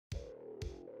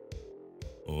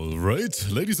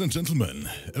Alright, ladies and gentlemen,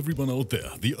 everyone out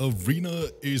there, the arena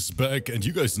is back and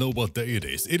you guys know what day it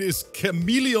is. It is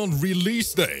Chameleon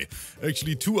release day.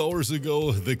 Actually, 2 hours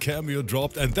ago, the cameo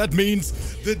dropped and that means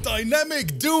the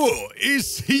dynamic duo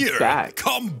is here. Back.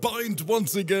 Combined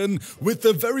once again with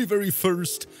the very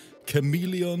first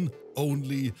Chameleon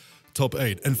only top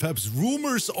 8. And Fabs,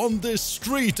 rumors on the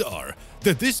street are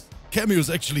that this cameo is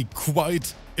actually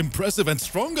quite impressive and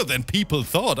stronger than people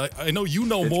thought. I know you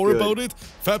know more about it.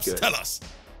 Fabs, tell us.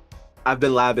 I've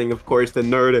been laughing, of course. The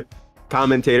nerd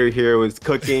commentator here was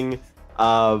cooking.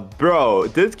 Bro,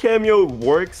 this cameo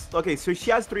works. Okay, so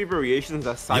she has 3 variations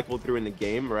that cycle through in the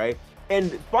game, right? And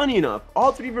funny enough,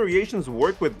 all 3 variations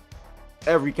work with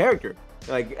every character.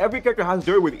 Like, every character has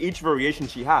dirt with each variation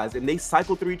she has, and they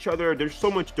cycle through each other. There's so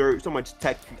much dirt, so much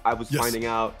tech I was finding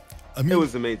out. I mean, it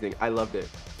was amazing. I loved it.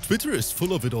 Twitter is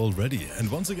full of it already.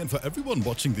 And once again, for everyone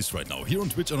watching this right now, here on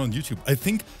Twitch and on YouTube, I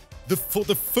think for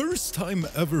the first time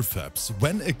ever, Fabs,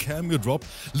 when a cameo dropped,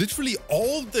 literally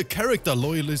all the character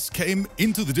loyalists came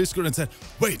into the Discord and said,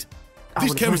 wait,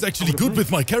 this cameo is actually good with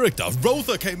my character.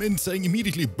 ROETHOR came in saying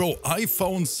immediately, bro, I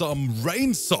found some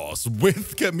rain sauce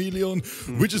with Chameleon,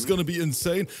 which is going to be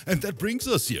insane. And that brings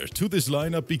us here to this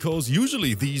lineup because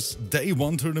usually these day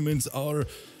 1 tournaments are,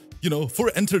 you know,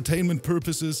 for entertainment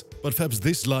purposes, but Fabs,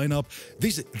 this lineup,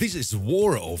 this is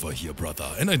war over here, brother.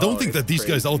 And I don't think that these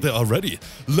guys out there are ready.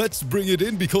 Let's bring it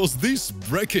in because this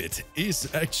bracket is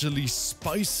actually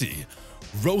spicy.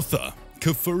 ROETHOR,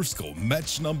 KEFIRSKO,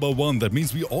 match number 1. That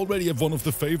means we already have one of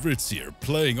the favorites here.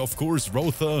 Playing, of course,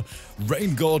 ROETHOR,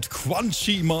 Rain God, Quan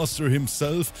Chi Master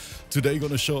himself. Today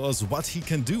gonna show us what he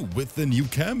can do with the new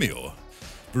cameo.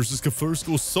 Versus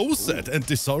KEFIRSKO, SOSED and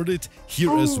DISARTED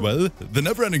here as well. The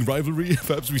never-ending rivalry,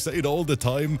 perhaps we say it all the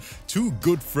time. 2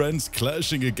 good friends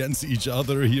clashing against each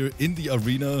other here in the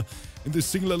arena in this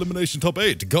single elimination top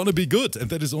 8. Gonna be good, and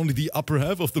that is only the upper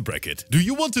half of the bracket. Do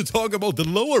you want to talk about the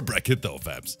lower bracket though,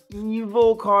 Fabs?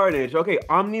 EVILCARNAGE. Okay,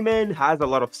 OMNIMAN has a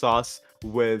lot of sauce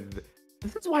with...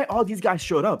 This is why all these guys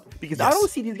showed up, because I don't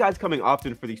see these guys coming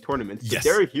often for these tournaments. But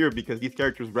they're here because these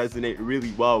characters resonate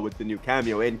really well with the new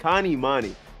cameo. And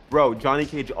KANIMANI, bro, Johnny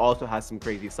Cage also has some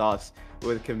crazy sauce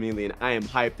with Chameleon. I am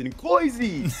hyped. And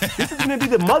KOISY, this is going to be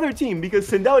the mother team because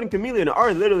SINDEL and Chameleon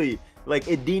are literally like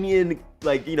Edenian,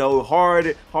 like, you know,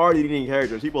 hard eating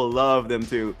characters. People love them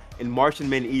too. And Martian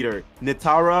Man-Eater,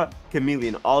 NITARA,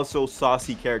 Chameleon, also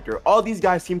saucy character. All these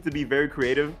guys seem to be very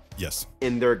creative.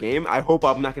 In their game. I hope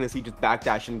I'm not going to see just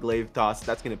backdash and glaive toss.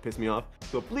 That's going to piss me off.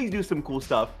 So please do some cool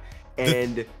stuff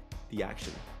and the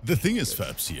action. The thing is,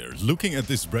 Fabs, here, looking at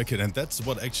this bracket, and that's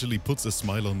what actually puts a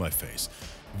smile on my face.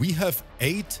 We have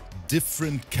 8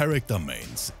 different character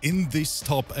mains in this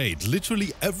top 8.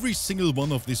 Literally every single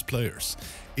one of these players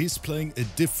is playing a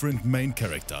different main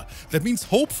character. That means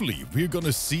hopefully we're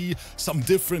gonna see some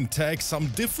different tags, some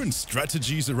different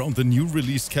strategies around the new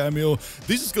release cameo.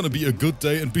 This is gonna be a good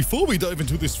day. And before we dive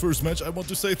into this first match, I want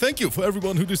to say thank you for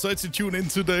everyone who decides to tune in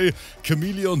today.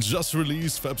 Chameleon just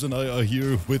released. Fabs and I are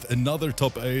here with another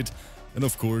top 8. And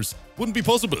of course, wouldn't be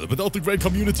possible without the great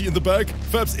community in the back.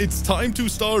 Fabs, it's time to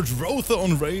start. ROETHOR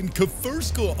on Rain,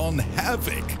 KEFIRSKO on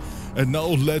HAVIK. And now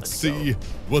let's see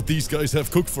what these guys have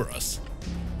cooked for us.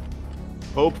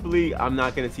 Hopefully, I'm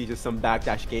not going to see just some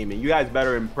backdash gaming. You guys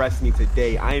better impress me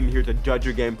today. I am here to judge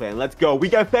your gameplay. And let's go. We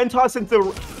got Fentoss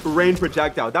into Rain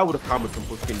Projectile. That would have come with some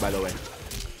full screen, by the way.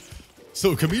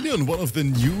 So, Chameleon, one of the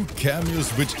new cameos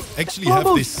which actually have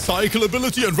this cycle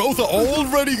ability, and ROETHOR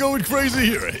already going crazy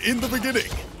here in the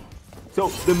beginning. So,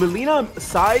 the Melina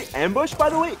side ambush, by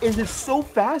the way, is so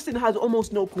fast and has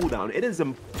almost no cooldown. It is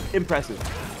impressive.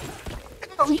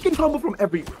 He can combo from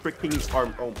every freaking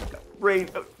arm. Oh my god.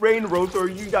 Rain, ROETHOR,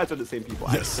 you guys are the same people.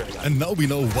 Yes, and now we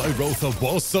know why ROETHOR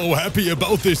was so happy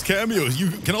about this cameo. You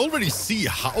can already see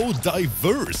how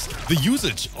diverse the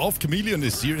usage of Chameleon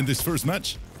is here in this first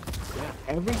match.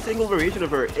 Every single variation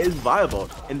of her is viable,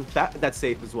 and that's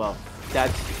safe as well. That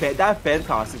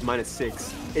Fentoss is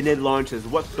 -6, and it launches.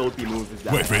 What filthy move is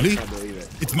that? Wait, really? I can't believe it.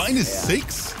 It's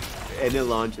 -6? And it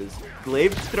launches.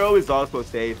 Glaive throw is also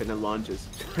safe, and it launches.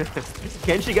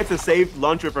 Kenshi gets a safe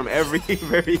launcher from every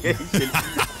variation.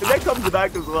 And that comes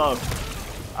back as well.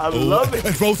 I love it.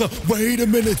 And ROETHOR, wait a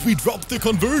minute, we dropped the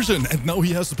conversion, and now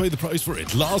he has to pay the price for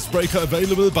it. Last breaker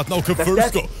available, but now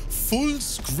KEFIRSKO, full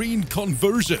screen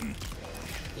conversion.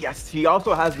 Yes, he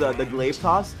also has the glaive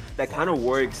toss that kind of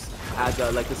works as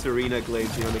like the Serena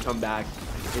glaives, you know, they come back,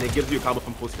 and it gives you a combo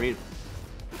from full screen.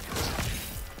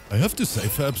 I have to say,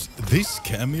 Fabs, this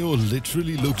cameo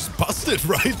literally looks busted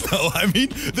right now. I mean,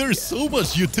 there's so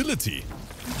much utility.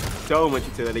 so much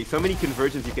utility, so many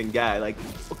conversions you can get, like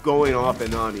going off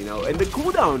and on, you know. And the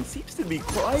cooldown seems to be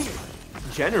quite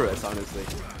generous, honestly.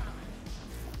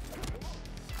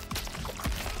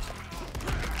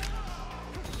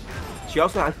 She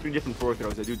also has 3 different forward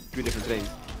throws that do 3 different things.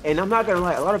 And I'm not gonna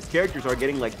lie, a lot of characters are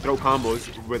getting like throw combos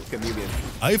with Chameleon.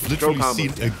 I've literally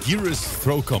seen a GERAS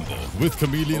throw combo with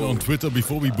Chameleon on Twitter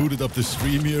before we booted up the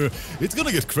stream here. It's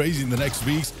gonna get crazy in the next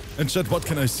weeks. And chat, what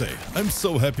can I say? I'm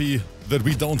so happy that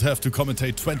we don't have to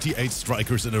commentate 28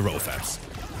 strikers in a row, Fabs.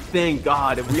 Thank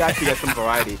God, we actually get some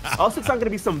variety. Also, it's not gonna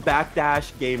be some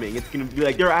backdash gaming. It's gonna be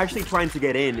like they're actually trying to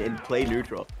get in and play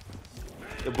neutral.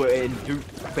 And do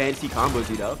fancy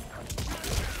combos, you know?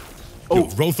 Oh,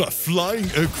 ROETHOR flying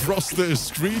across the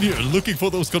screen here, looking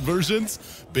for those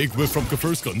conversions. Big whiff from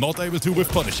KEFIRSKO, not able to whiff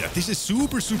punish yet. This is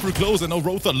super, super close, and now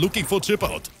ROETHOR looking for chip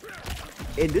out.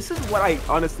 And this is what I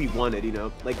honestly wanted, you know?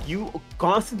 Like, you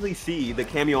constantly see the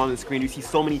cameo on the screen, you see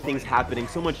so many things happening,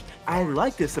 so much. I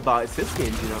like this about assist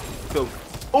games, you know? So,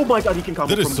 oh my God, he can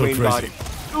combo from Dwayne body.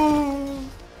 Oh,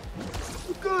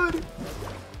 so good.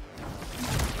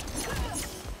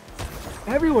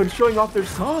 Everyone's showing off their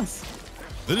sauce.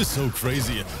 That is so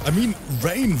crazy. I mean,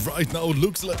 Rain right now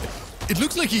looks like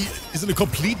he is in a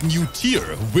complete new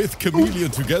tier with Chameleon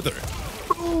together.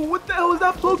 Oh, what the hell is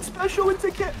that poke special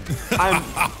into Cat?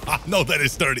 No, that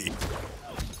is 30.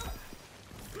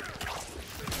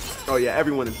 Oh yeah,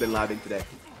 everyone has been laughing today.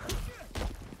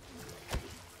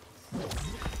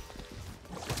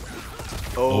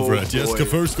 Oh, Overhead, yes,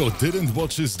 KEFIRSKO didn't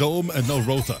watch his dome, and now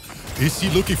ROETHOR. Is he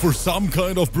looking for some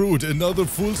kind of brute? Another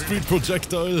full screen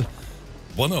projectile?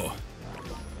 1-0.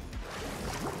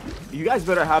 You guys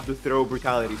better have the throw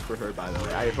brutalities for her, by the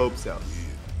way. I hope so.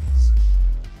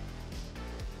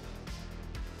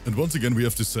 And once again, we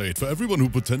have to say it, for everyone who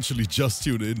potentially just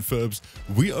tuned in, Fabs,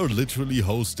 we are literally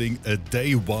hosting a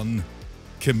day 1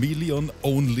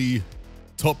 Chameleon-only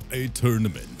top 8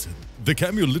 tournament. The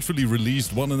cameo literally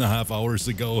released 1.5 hours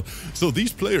ago, so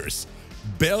these players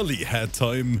barely had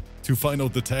time to find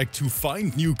out the tag, to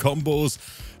find new combos,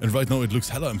 and right now it looks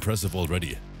hella impressive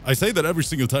already. I say that every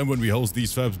single time when we host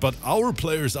these Fabs, but our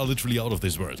players are literally out of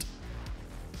this world.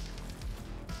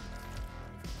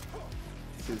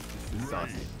 This is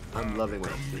saucy. I'm loving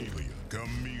what I'm seeing.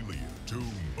 Chameleon,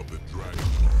 Tomb of the Dragon.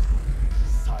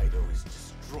 Sido is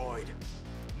destroyed.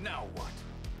 Now what?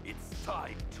 It's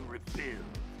time to rebuild.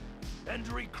 And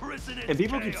rechristen it. And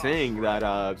people keep saying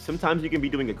that sometimes you can be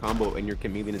doing a combo and your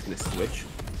Chameleon is going to switch.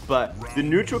 But the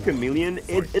neutral Chameleon,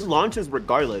 it launches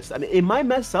regardless. I mean, it might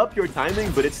mess up your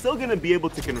timing, but it's still going to be able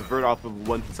to convert off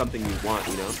of something you want,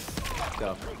 you know?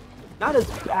 So, not as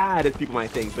bad as people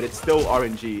might think, but it's still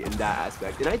RNG in that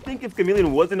aspect. And I think if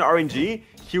Chameleon wasn't RNG,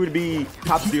 he would be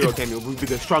top 0 cameo, would be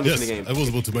the strongest in the game. I was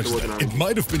about to mention that. It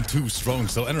might have been too strong,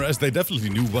 so NRS, they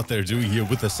definitely knew what they're doing here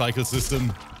with the cycle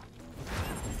system.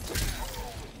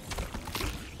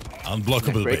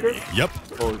 Unblockable, baby. Yep.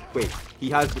 Oh, wait. He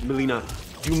has Melina.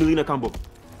 Do Melina combo.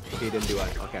 Okay, he didn't do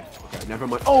it. Okay, never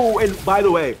mind. Oh, and by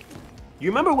the way, you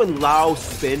remember when Lao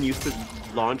Spin used to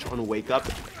launch on Wake Up?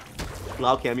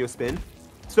 Lao cameo spin?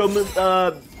 So,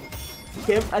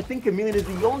 I think Chameleon is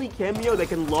the only cameo that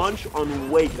can launch on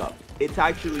Wake Up. It's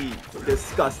actually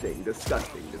disgusting.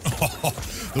 Oh,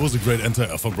 that was a great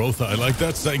anti-air from ROETHOR. I like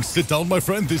that, saying, sit down, my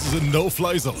friend. This is a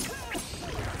no-fly zone.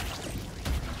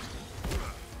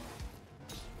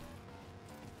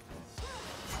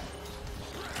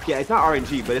 Yeah, it's not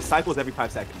RNG, but it cycles every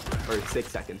 5 seconds, or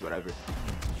 6 seconds, whatever.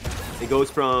 It goes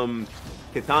from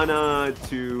Katana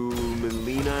to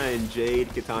Melina and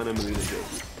Jade, Katana, Melina, Jade.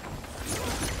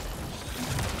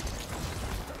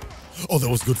 Oh, that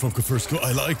was good from KEFIRSKO.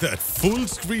 I like that. Full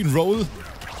screen roll.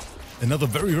 Another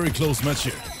very, very close match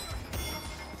here.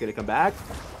 Gonna come back.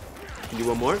 Can do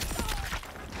one more.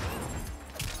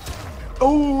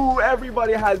 Oh,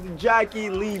 everybody has Jackie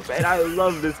Leap, and I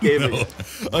love this game. No,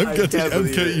 I'm getting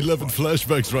MK11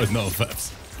 flashbacks right now,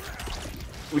 Fabs.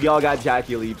 We all got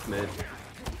Jackie Leaps, man.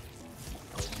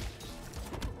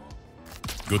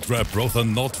 Good grab, ROETHOR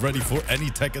not ready for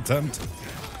any tech attempt.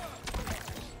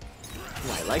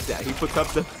 Oh, I like that. He puts up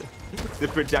the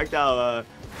projectile,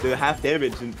 the half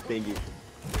damage and thingy.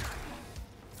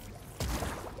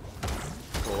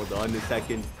 Hold on a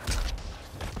second.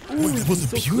 Ooh, that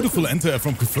was a beautiful anti-air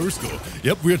from KEFIRSKO.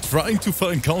 Yep, we're trying to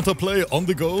find counterplay on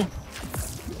the go.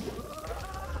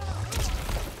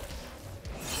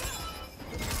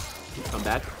 Come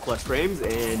back, plus frames,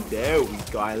 and there we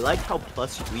go. I like how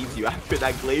plus leaves you after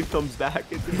that glaive comes back.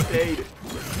 It's insane.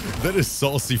 That is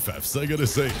saucy, Fabs, I gotta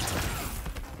say it.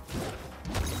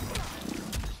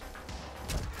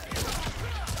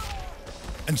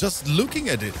 And just looking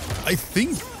at it, I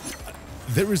think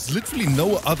there is literally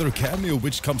no other cameo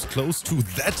which comes close to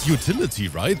that utility,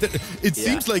 right? It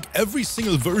seems like every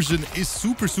single version is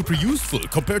super, super useful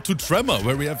compared to Tremor,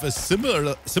 where we have a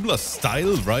similar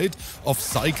style, right, of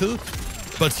cycle.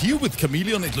 But here with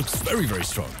Chameleon, it looks very, very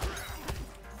strong.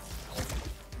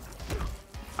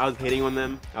 I was hitting on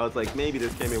them. I was like, maybe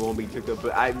this cameo won't be too good,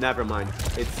 but never mind.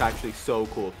 It's actually so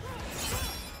cool.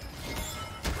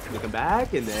 Make him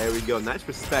back, and there we go. Nice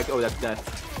respect. Oh, that's death.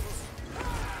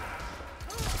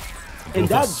 And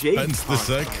that Jake the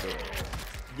sec.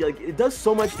 Like, it does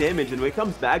so much damage, and when it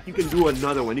comes back, you can do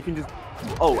another one. You can just...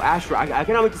 Oh, Astra. I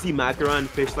cannot wait to see Macaron,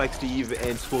 Fish Like Steve,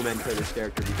 and Spoolman play this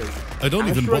character, because... I don't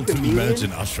Astra even want to Chameleon,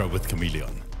 imagine Astra with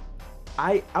Chameleon.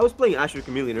 I was playing Astra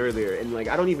Chameleon earlier, and like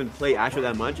I don't even play Astra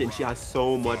that much, and she has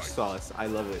so much sauce. I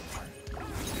love it.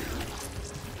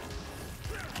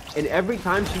 And every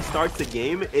time she starts a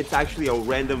game, it's actually a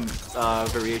random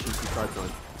variation she starts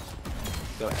on.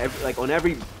 So on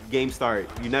every game start,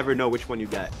 you never know which one you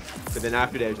get. But then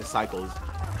after that, it just cycles.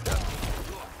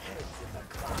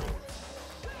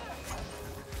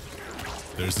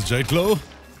 There's the J-Glow.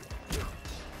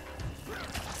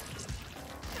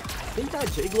 I think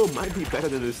that J-Glow might be better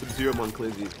than the Sub-Zero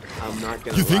Monclizzy. I'm not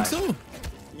gonna lie. You think so?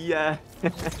 Yeah.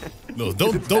 No,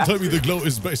 don't tell me the Glow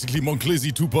is basically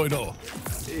Monclizzy 2.0.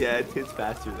 Yeah, it's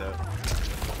faster though.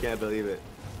 Can't believe it.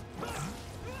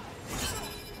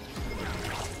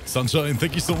 Sunshine,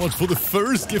 thank you so much for the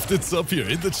first gifted sub here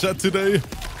in the chat today.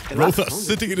 ROETHOR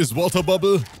sitting in his water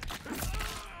bubble.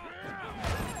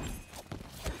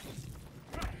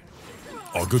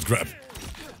 Oh, good grab.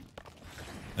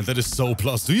 And that is so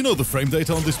plus. Do you know the frame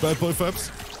data on this bad boy,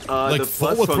 Fabs? Like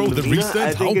forward throw, the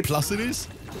restand, how plus it is?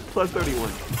 Plus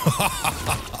 31.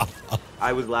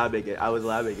 I was labbing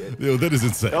it. Yo, that is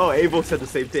insane. Oh, Abel said the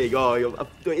same thing. Oh,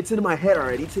 it's in my head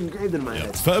already. It's engraved in my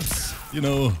head. Fabs, you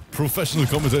know, professional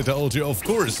commentator out here, of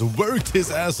course, worked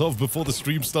his ass off before the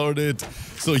stream started.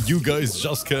 So you guys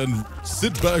just can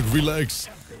sit back, relax.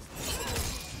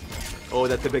 Oh,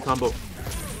 that's a big combo.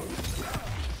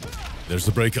 There's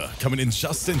the breaker coming in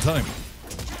just in time.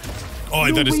 Oh,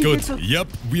 and that is good. Yep,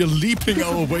 we are leaping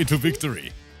our way to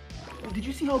victory. Did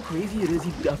you see how crazy it is?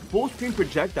 He got full string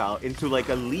projectile into like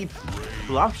a leap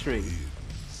block string.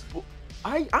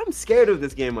 I'm scared of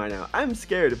this game right now. I'm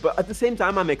scared, but at the same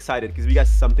time, I'm excited because we got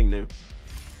something new.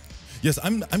 Yes,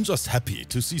 I'm just happy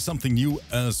to see something new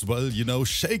as well. You know,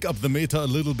 shake up the meta a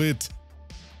little bit.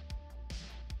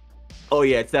 Oh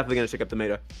yeah, it's definitely gonna shake up the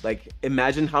meta. Like,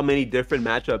 imagine how many different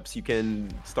matchups you can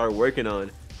start working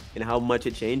on, and how much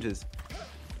it changes.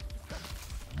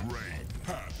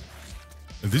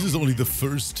 And this is only the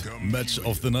first match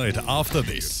of the night. After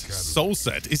this,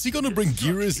 SOSED. Is he gonna bring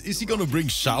GERAS? Is he gonna bring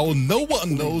Shao? No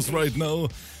one knows right now.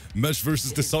 Match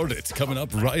versus DISARTED coming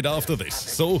up right after this.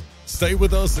 So stay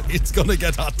with us. It's gonna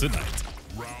get hot tonight.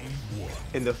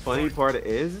 And the funny part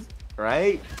is,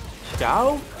 right?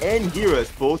 Shao and GERAS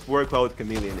both work well with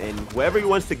Chameleon, and whoever he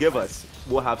wants to give us,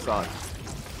 we'll have sauce.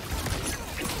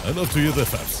 I love to hear that,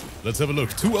 Fabs. Let's have a look.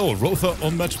 2-0, ROETHOR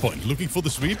on match point. Looking for the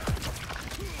sweep.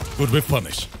 Good whip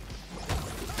punish.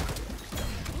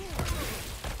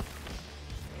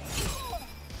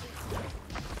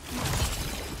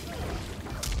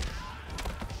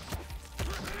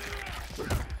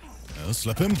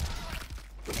 Slap him.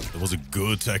 That was a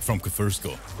good tag from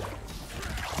KEFIRSKO.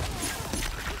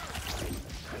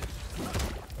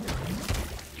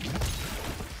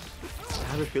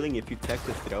 I have a feeling if you tech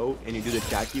the throw and you do the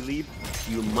Jackie leap,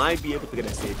 you might be able to get a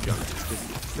safe jump.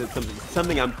 Just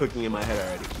something I'm cooking in my head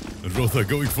already. ROETHOR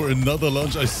going for another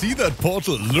lunge. I see that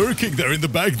portal lurking there in the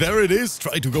back. There it is.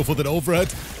 Try to go for that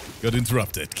overhead. Got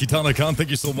interrupted. Kitana Khan,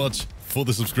 thank you so much for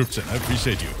the subscription. I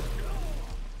appreciate you.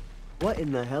 What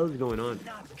in the hell is going on?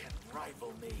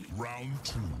 Round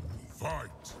 2, fight.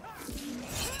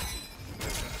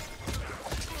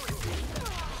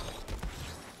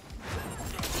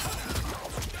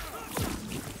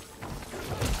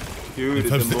 Dude,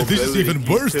 this is even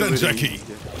worse than Jackie.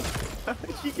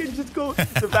 She can just go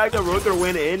the fact that ROETHOR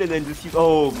went in and then just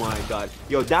oh my god.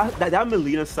 Yo, that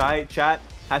Melina side chat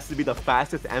has to be the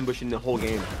fastest ambush in the whole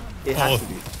game. It has to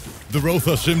be. The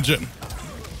ROETHOR Shimjin.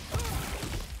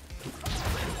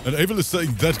 And Abel is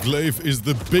saying that glaive is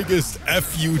the biggest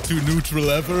FU to neutral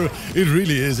ever. It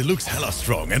really is. It looks hella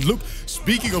strong. And look,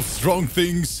 speaking of strong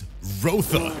things,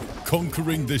 ROETHOR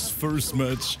conquering this first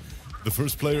match. The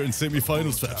first player in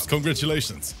semifinals, Fabs.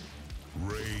 Congratulations.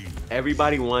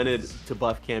 Everybody wanted to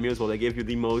buff cameos. Well, they gave you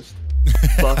the most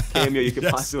buff cameo you could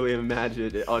possibly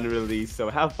imagine on release. So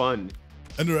have fun.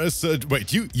 And RS said,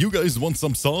 wait, you guys want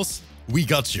some sauce? We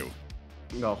got you.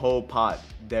 The whole pot.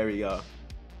 There we go.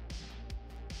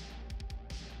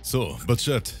 So, but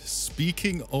chat,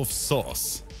 speaking of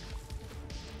sauce,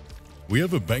 we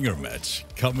have a banger match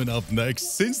coming up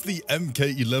next. Since the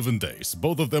MK11 days,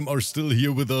 both of them are still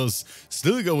here with us,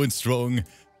 still going strong.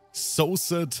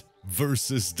 SOSED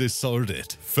versus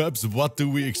DISARTED. Fabs, what do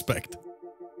we expect?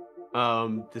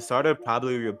 DISARTED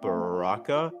probably a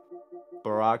Baraka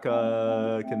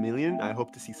Chameleon. I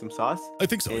hope to see some sauce. I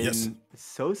think so, and yes.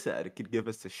 SOSED could give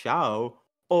us the Shao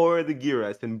or the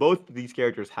GERAS, and both of these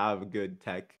characters have good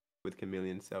tech with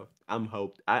Chameleon, so I'm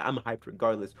hyped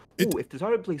regardless. Ooh, if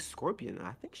DISARTED plays Scorpion,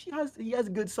 I think he has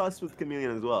good sauce with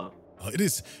Chameleon as well. It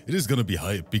is gonna be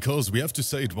hype, because we have to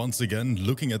say it once again,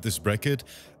 looking at this bracket,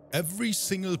 every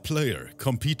single player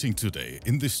competing today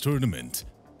in this tournament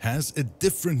has a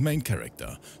different main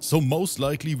character. So most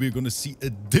likely we're gonna see a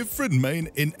different main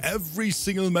in every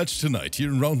single match tonight here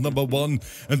in round number 1,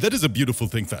 and that is a beautiful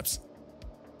thing, Fabs.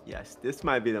 Yes, this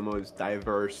might be the most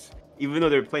diverse, even though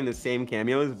they're playing the same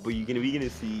cameos, but we're gonna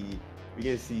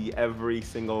see every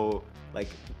single like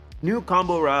new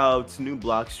combo routes, new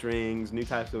block strings, new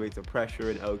types of ways of pressure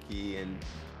and Oki and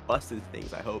busted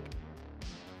things, I hope.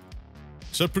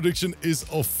 Chat prediction is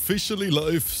officially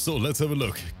live, so let's have a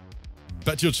look.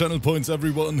 Bet your channel points,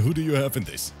 everyone. Who do you have in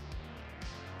this?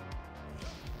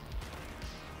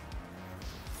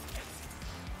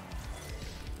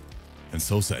 And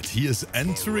SOSED, he is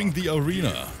entering the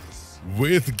arena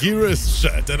with GERAS,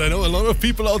 chat, and I know a lot of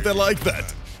people out there like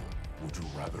that. Would you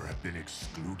rather have been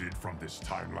excluded from this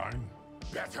timeline?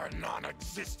 Better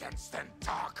non-existence than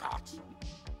Tarkat.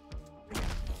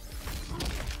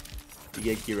 We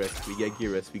get GERAS.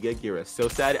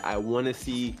 SOSED, I want to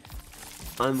see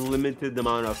unlimited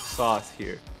amount of sauce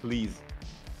here, please.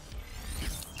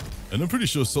 And I'm pretty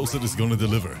sure SOSED is gonna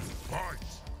deliver.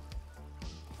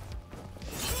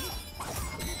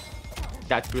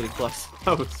 That's really close.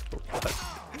 That was so close.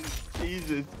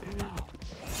 Jesus.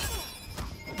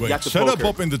 Wait, Shadow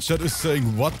Pop in the chat is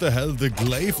saying, what the hell, the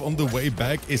glaive on the way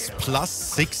back is plus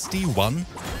 61?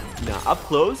 Nah, up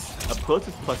close is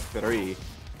plus 3.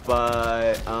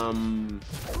 But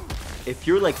if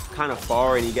you're like kind of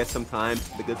far and you get some time,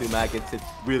 the good thing back, it's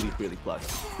really plus.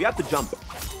 We have to jump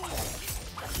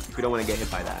if we don't want to get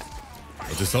hit by that.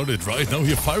 But DISARTED right now,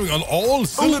 you're firing on all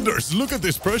cylinders. Look at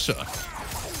this pressure.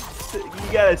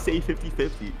 You gotta say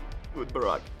 50-50 with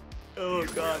Baraka. Oh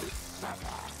god.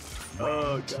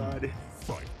 Oh god.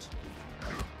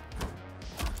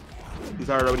 He's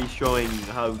already showing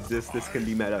how this can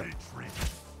be meta.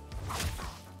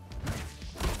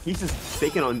 He's just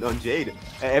staking on Jade.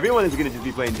 Everyone is gonna just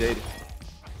be playing Jade.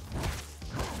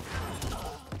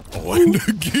 Oh, and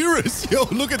the GERAS! Yo,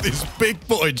 look at this big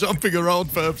boy jumping around,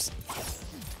 Fabs.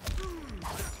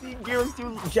 GERAS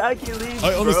do Jackie leap,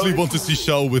 I honestly want to see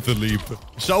Shao with a leap.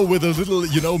 Shao with a little,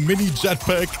 you know, mini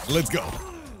jetpack. Let's go.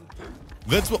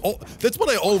 That's what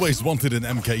I always wanted in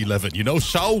MK11, you know,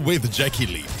 Shao with Jackie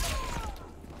leap.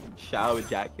 Shao with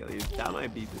Jackie leap. That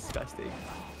might be disgusting.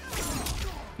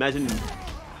 Imagine.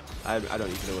 I don't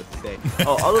even know what to say.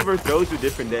 Oh, Oliver throws do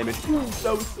different damage. Ooh,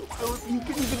 that was he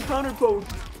couldn't even counter poke.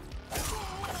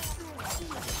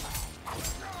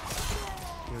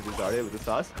 DISARTED with the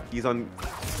sauce. He's on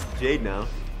Jade now.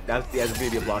 That's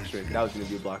gonna be a block string. That was gonna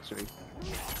be a block string.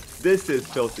 This is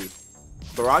filthy.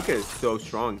 Baraka is so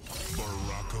strong.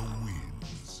 Baraka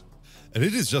wins. And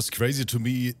it is just crazy to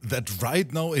me that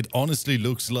right now it honestly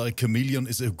looks like Chameleon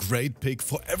is a great pick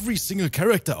for every single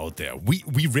character out there.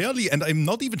 We rarely, and I'm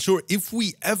not even sure if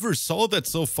we ever saw that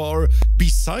so far,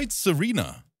 besides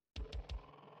Serena.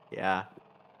 Yeah.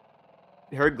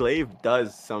 Her glaive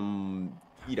does some,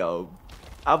 you know,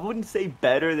 I wouldn't say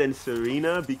better than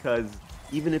Serena, because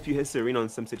even if you hit Serena on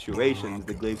some situations,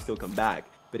 the glaive still come back.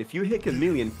 But if you hit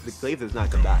Chameleon, the glaive does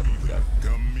not come back. So.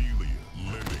 Chameleon,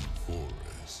 living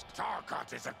forest.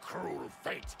 Tarkat is a cruel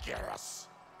fate, GERAS.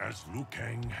 As Liu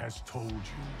Kang has told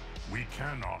you, we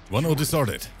cannot. 1-0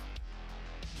 DISARTED.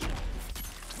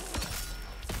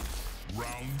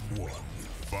 Round 1,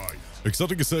 fight.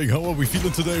 Exotic is saying, how are we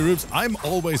feeling today, Ribs? I'm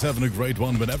always having a great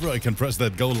one whenever I can press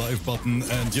that go live button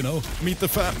and, you know, meet the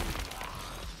fam.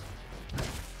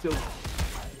 So,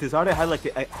 DISARTED had like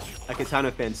a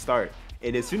Katana fan start.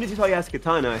 And as soon as you tell he has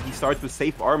Katana, he starts with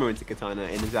safe armor into Katana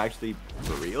and is actually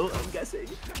for real, I'm guessing.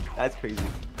 That's crazy.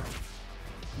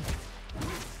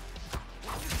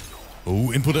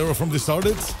 Oh, input error from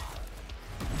DISARTED.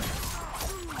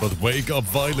 But wake up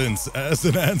violence as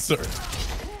an answer.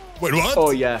 Wait, what? Oh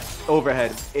yeah,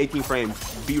 overhead, 18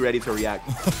 frames. Be ready to react.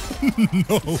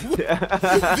 No.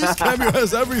 This cameo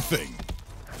has everything.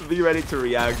 Be ready to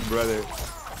react, brother.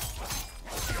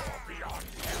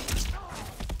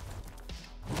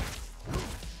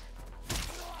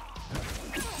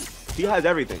 He has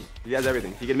everything. He has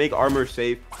everything. He can make armor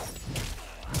safe.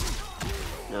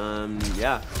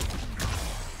 Yeah.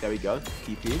 There we go.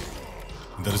 TP.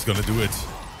 That is gonna do it.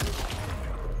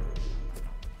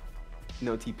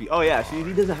 No TP. Oh yeah, see,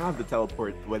 he doesn't have the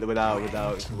teleport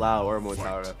without Lao or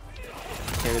Motara.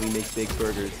 Can't really make big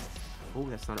burgers. Oh,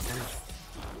 that's not a punish.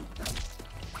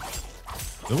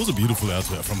 That was a beautiful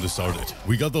airfare from DISARTED.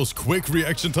 We got those quick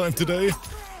reaction time today.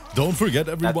 Don't forget,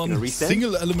 everyone,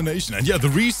 single elimination. And yeah, the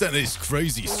reset is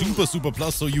crazy. Super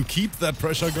plus, so you keep that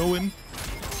pressure going.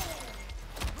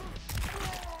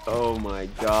 Oh my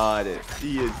god,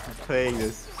 he is playing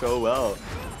this so well.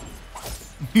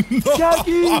 No,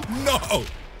 Jackie! No!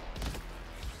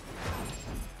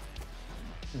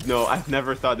 No, I've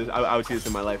never thought this. I would see this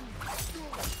in my life.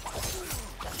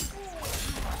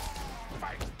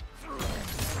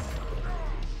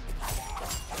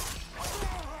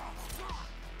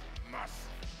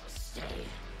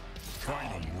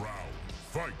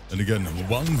 And again,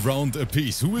 1 round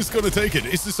apiece. Who is gonna take it?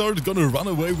 Is DISARTED gonna run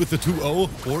away with the 2-0?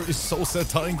 Or is SOSED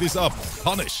tying this up?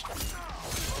 Punish!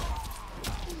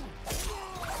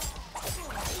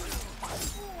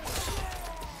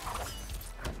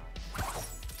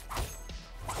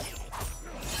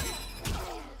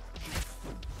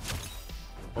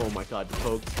 Oh my god, the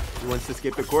poke. He wants to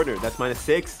skip the corner. That's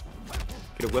 -6.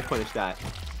 Could have whiff punished that.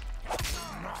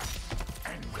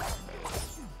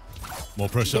 More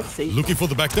pressure. Looking for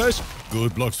the backdash.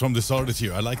 Good blocks from DISARTED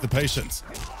here. I like the patience.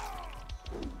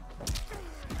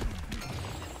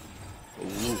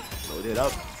 Ooh, load it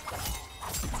up.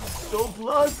 So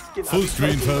plus. Full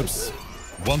screen, Fabs.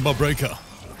 1 bar breaker.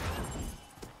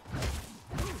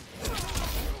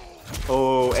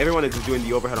 Oh, everyone is just doing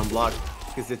the overhead on block.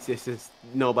 Because it's just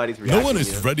nobody's reacting. No one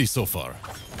is ready so far.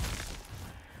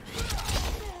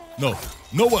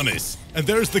 No one is. And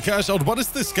there's the cash out. What is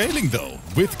the scaling though?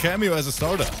 With Cameo as a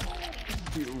starter.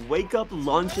 Dude, wake up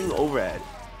launching overhead.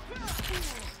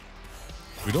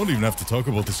 We don't even have to talk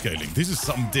about the scaling. This is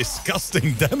some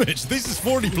disgusting damage. This is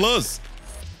 40 plus.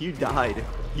 You died.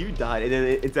 You died. And then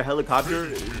it's a helicopter.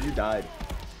 You died.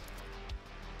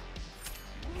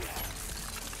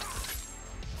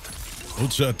 Well,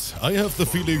 chat, I have the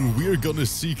feeling we're gonna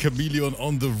see KHAMELEON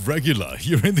on the regular,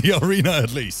 here in the arena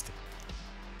at least.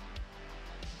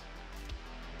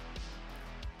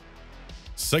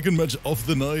 Second match of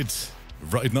the night.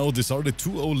 Right now, DISARTED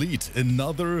 2-0 lead.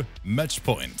 Another match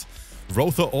point.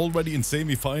 ROETHOR already in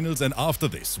semifinals, and after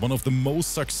this, one of the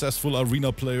most successful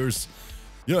arena players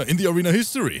in the arena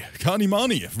history.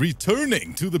 KANIMANI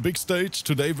returning to the big stage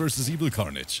today versus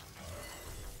EVILCARNAGE.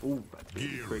 Ooh, that's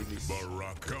really crazy.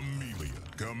 BARAKA,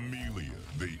 Chameleon,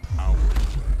 the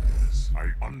hourglass.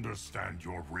 I understand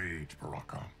your rage,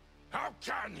 Baraka. How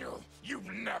can you?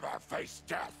 You've never faced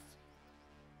death.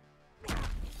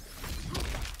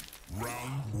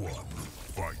 Round 1,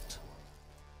 fight.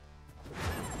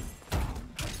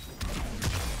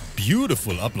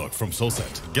 Beautiful uplock from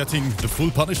SOSED, getting the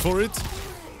full punish for it.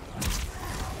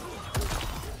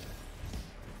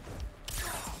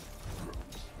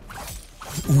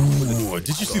 Ooh,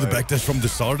 did you see the backdash from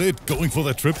DISARTED going for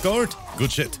that trip guard?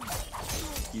 Good shit.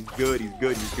 He's good, he's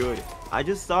good, he's good. I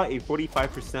just saw a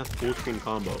 45% full screen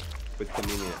combo with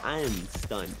KHAMELEON. I am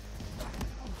stunned.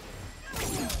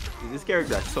 This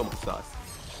character has so much sauce.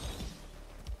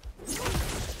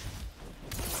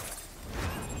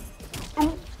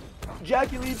 Ooh,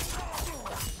 Jackie leaps.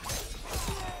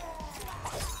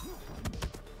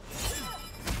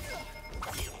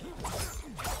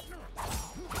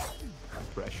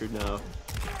 Pressure now.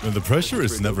 And the pressure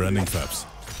is never ending, Fabs.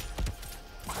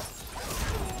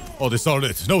 Oh,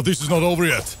 DISARTED. No, this is not over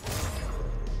yet.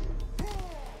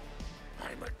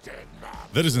 I'm a dead man.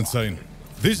 That is insane.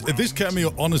 This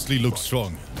cameo honestly looks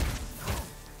strong.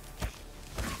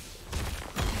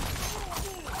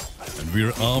 And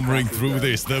we're armoring through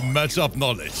this, the matchup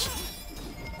knowledge.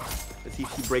 Let's see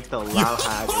if he breaks the Lao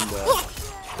hag in the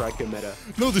striker meta.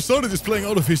 No, DISARTED is playing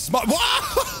out of his mind.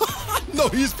 No,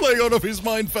 he's playing out of his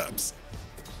mind, Fabs.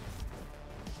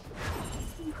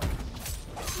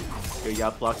 Okay, yeah,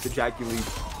 blocks the Jackie leap.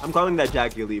 I'm calling that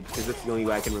Jackie leap because that's the only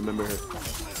way I can remember her.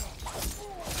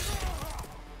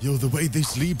 Yo, the way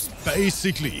this leaps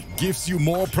basically gives you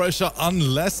more pressure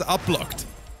unless upblocked.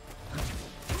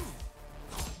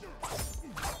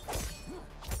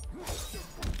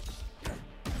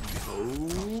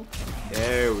 Oh,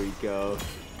 there we go.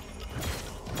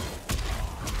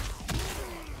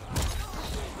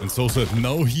 And SOSED,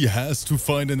 now he has to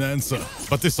find an answer.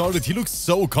 But DISARTED, he looks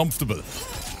so comfortable.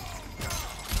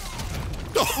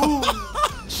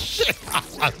 Shit!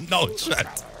 No,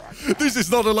 chat. This is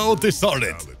not allowed,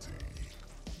 DISARTED.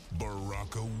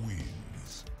 Baraka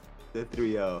wins. The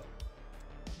 3-0.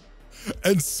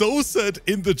 And SOSED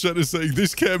in the chat is saying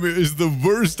this cameo is the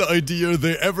worst idea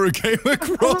they ever came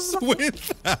across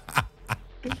with.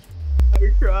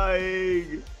 I'm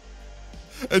crying.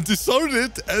 And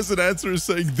DISARTED as an answer is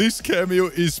saying this cameo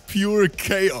is pure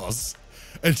chaos.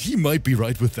 And he might be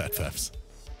right with that, Fabs.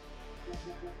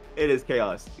 It is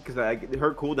chaos because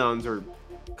her cooldowns are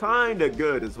kind of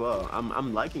good as well.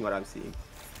 I'm liking what I'm seeing.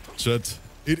 Chat,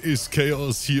 it is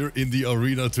chaos here in the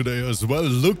arena today as well.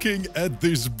 Looking at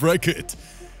this bracket,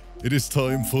 it is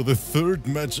time for the third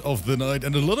match of the night.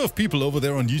 And a lot of people over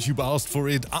there on YouTube asked for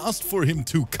it, asked for him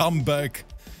to come back.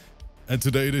 And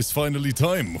today it is finally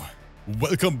time.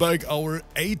 Welcome back our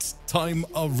 8-time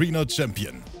arena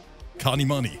champion,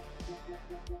 KANIMANI.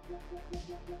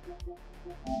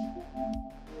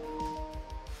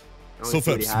 So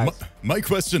Fabs, my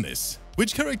question is,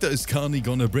 which character is Kani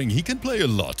gonna bring? He can play a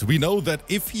lot. We know that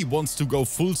if he wants to go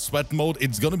full sweat mode,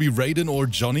 it's gonna be Raiden or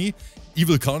Johnny.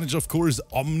 EVILCARNAGE, of course,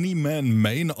 OMNIMAN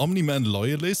main, OMNIMAN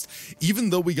loyalist. Even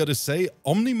though we gotta say,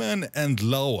 OMNIMAN and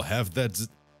Lau have that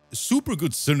super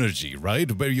good synergy,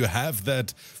 right? Where you have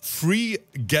that free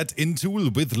get-in tool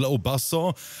with Low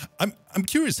Buzzsaw. I'm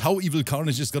curious how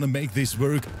EVILCARNAGE is gonna make this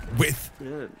work with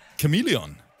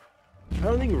KAMELEON. I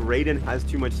don't think Raiden has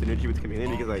too much synergy with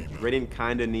KAMELEON because like Raiden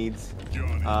kind of needs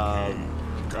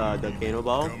the Kano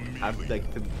Ball after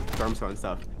like the Storm Saw and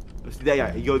stuff. So,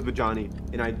 yeah, he goes with Johnny,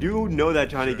 and I do know that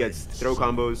Johnny gets throw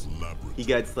combos. He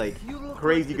gets like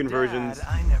crazy conversions.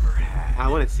 I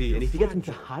want to see, and if he gets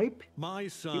into hype, my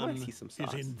son you want to see some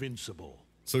sauce. is invincible.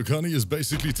 So Kani is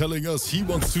basically telling us he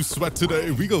wants to sweat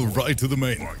today. We go right to the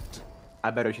main.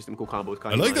 I better see some cool combos.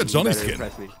 Kani, I like that Johnny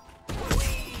skin.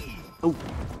 Oh.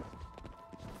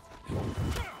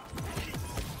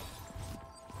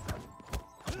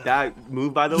 That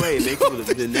move, by the way, it makes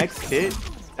it the next hit.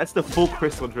 That's the full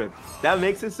crystal drip. That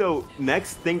makes it so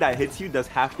next thing that hits you does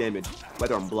half damage,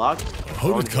 whether I'm blocked.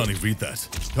 How did Kani read that?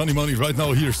 KANIMANI right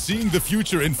now here, seeing the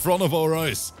future in front of our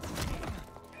eyes.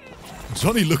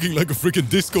 Johnny looking like a freaking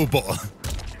disco ball.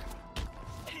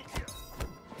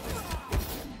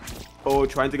 Oh,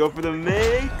 trying to go for the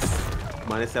mix.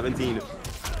 Minus 17.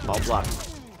 All blocked.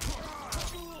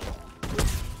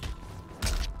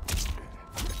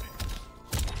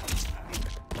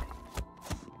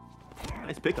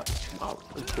 Nice pickup. Wow,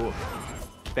 that's cool.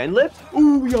 Fan lift?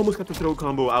 Ooh, we almost got the throw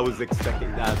combo. I was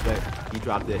expecting that, but he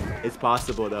dropped it. It's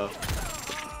possible, though.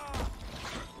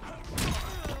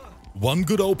 One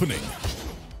good opening.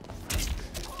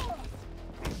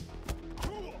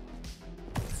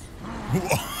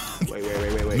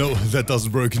 Wait. No, that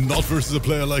doesn't work. Not versus a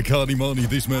player like KANIMANI.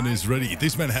 This man is ready.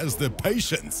 This man has the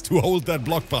patience to hold that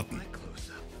block button.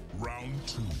 Round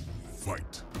 2,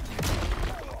 fight.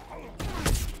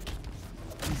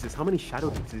 Jesus, how many shadow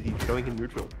hits is he throwing in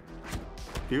neutral?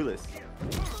 Fearless.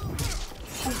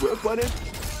 Whip on it.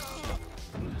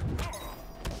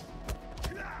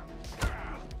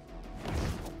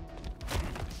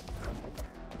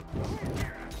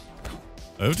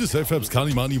 I have to say, Fabs,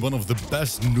 KANIMANI, one of the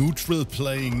best neutral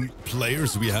playing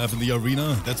players we have in the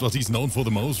arena. That's what he's known for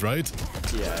the most, right?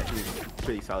 Yeah, he's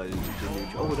pretty solid in neutral.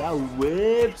 Oh, that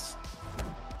whips.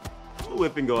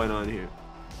 Whipping going on here.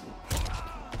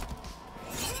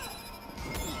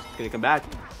 Gonna come back.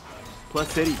 Plus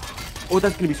city. Oh,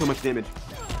 that's gonna be so much damage.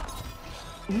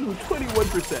 Ooh,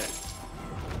 21%.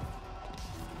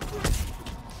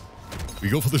 We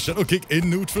go for the shadow kick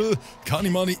in neutral.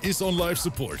 KANIMANI is on life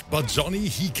support, but Johnny,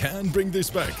 he can bring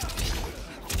this back.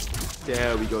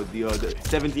 There we go. The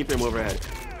 17 frame overhead.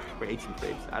 For 18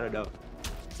 frames. I don't know.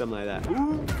 Something like that.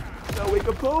 Ooh, no wake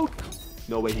up poke.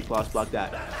 No way he floss blocked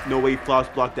that. No way he floss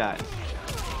blocked that.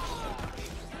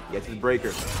 Gets his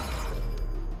breaker.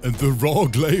 And the raw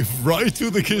glaive right to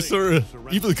the kisser.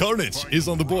 EVILCARNAGE is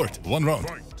on the board. 1 round.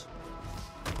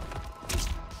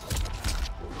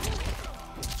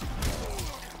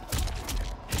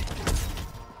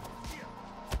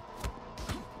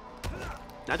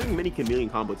 Not doing many KAMELEON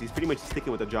combos. He's pretty much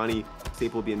sticking with the Johnny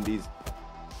staple BNBs.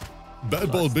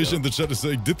 Bad Ball Bish in the chat is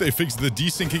saying, did they fix the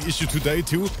desyncing issue today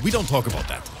too? We don't talk about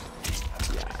that.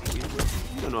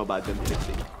 Yeah, we don't know about them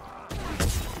fixing.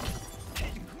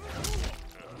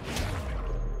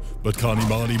 But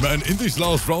KANIMANI, man, in this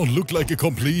last round looked like a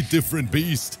complete different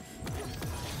beast.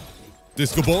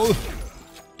 Disco ball.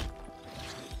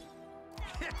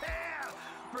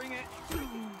 Bring it.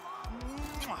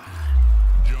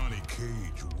 Johnny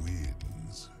Cage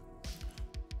wins.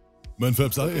 Man,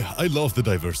 Fabs, I love the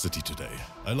diversity today.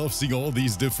 I love seeing all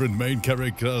these different main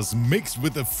characters mixed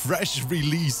with a fresh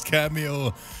released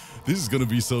cameo. This is gonna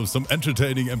be some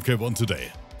entertaining MK1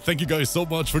 today. Thank you guys so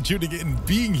much for tuning in,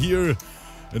 being here.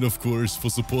 and of course for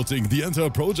supporting the entire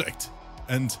project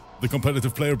and the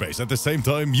competitive player base. At the same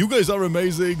time, you guys are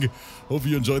amazing. Hope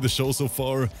you enjoyed the show so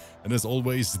far. And as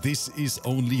always, this is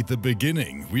only the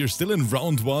beginning. We are still in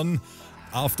round 1.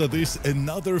 After this,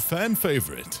 another fan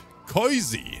favorite,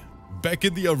 KOISY, back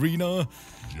in the arena.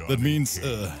 That means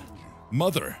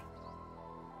mother.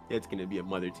 It's gonna be a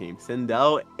mother team.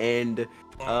 Sindel and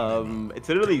it's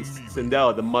literally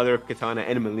Sindel, the mother of Katana,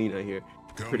 and Melina here.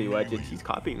 Pretty much, and she's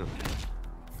copying them.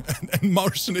 And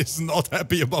Martian is not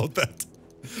happy about that.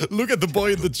 Look at the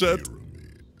boy in the chat.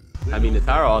 I mean,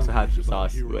 Nitara also has some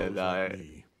sauce with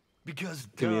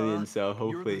Chameleon, so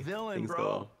hopefully things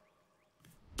go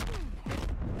well.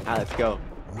 Let's go.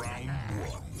 Round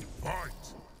 1.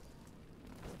 Fight.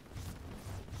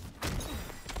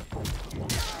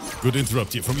 Good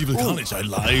interrupt here from EVILCARNAGE. I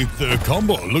like the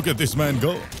combo. Look at this man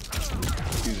go.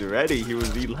 He's ready.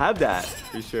 He'll have that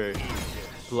for sure.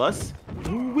 Plus,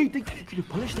 ooh, wait, could you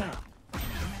punish that?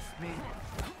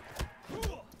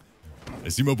 I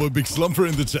see my boy Big Slumper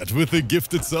in the chat with the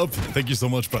gifted sub. Thank you so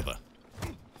much, brother.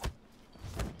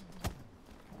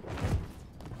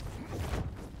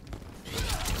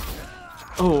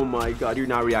 Oh my god, you're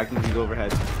not reacting to these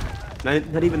overheads.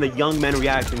 Not even the young man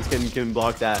reactions can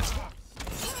block that.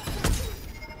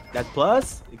 That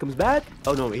plus, it comes back.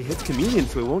 Oh no, it hits Chameleon,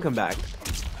 so it won't come back.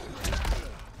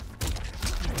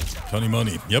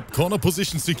 KANIMANI. Yep, corner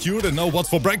position secured, and now what's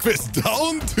for breakfast?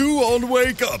 Down 2 on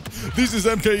wake up. This is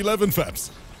MK11,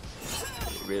 Fabs.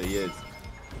 It really is.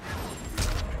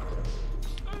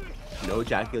 No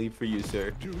Jack Leap for you,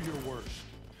 sir. Do your worst.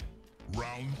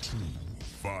 Round 2.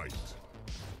 Fight.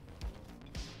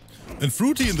 And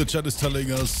Fruity in the chat is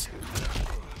telling us,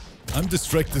 I'm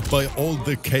distracted by all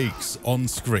the cakes on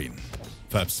screen.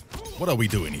 Fabs, what are we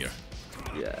doing here?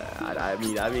 Yeah, I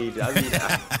mean,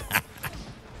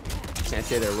 can't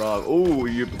say they're wrong. Oh,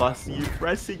 you're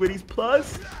pressing when he's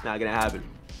plus? Not gonna happen.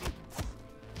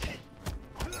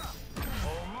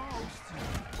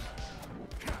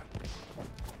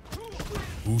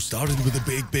 Who started with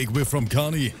a big whiff from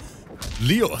Kani?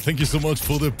 Leo, thank you so much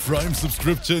for the Prime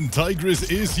subscription.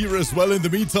 Tigris is here as well in the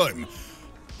meantime.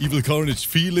 EVILCARNAGE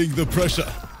feeling the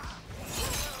pressure.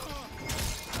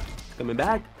 Coming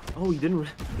back. Oh, he didn't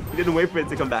wait for it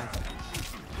to come back.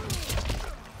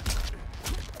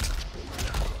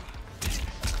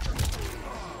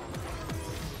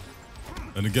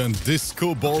 And again,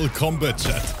 Disco Ball combat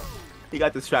chat. He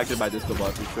got distracted by Disco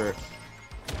Ball for sure.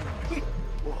 Wait,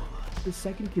 the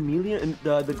second Chameleon and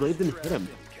the glaive didn't hit him.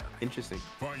 Interesting.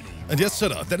 And yes,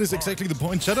 Cheddar, that is exactly the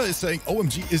point. Cheddar is saying,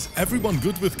 OMG, is everyone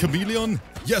good with Chameleon?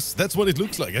 Yes, that's what it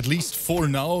looks like. At least for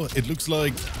now, it looks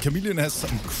like Chameleon has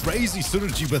some crazy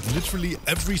synergy with literally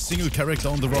every single character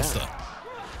on the roster.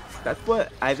 That's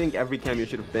what I think every cameo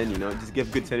should have been, you know, just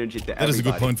give good synergy to everybody. That is a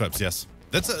good point, Fabs, yes.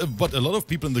 That's what a lot of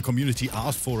people in the community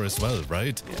ask for as well,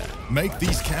 right? Yeah. Make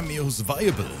these cameos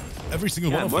viable. Every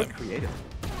single one of them. Creative.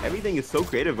 Everything is so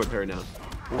creative with her now.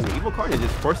 Ooh, EVILCARNAGE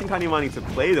is forcing KANIMANI to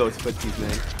play those footsies,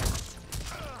 man.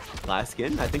 Last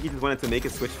skin? I think he just wanted to make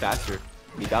it switch faster.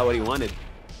 He got what he wanted.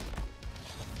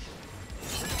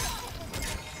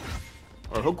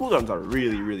 Her hook cooldowns are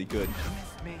really good.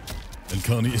 And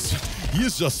Kani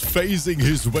is just phasing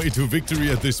his way to victory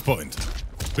at this point.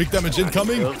 Big damage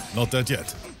incoming? Not that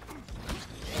yet.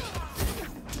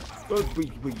 Oh,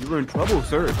 but you were in trouble,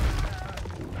 sir.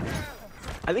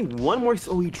 I think one more.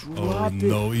 Oh, he dropped it.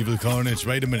 Oh no, EVILCARNAGE.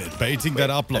 Wait a minute. Baiting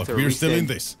that up block. We're still in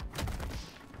this.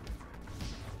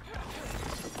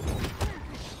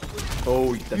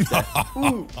 Oh, that's that.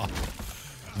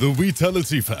 The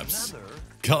vitality, Fabs.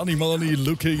 KANIMANI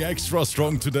looking extra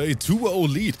strong today.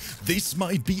 2-0 lead. This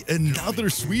might be another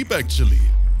sweep, actually.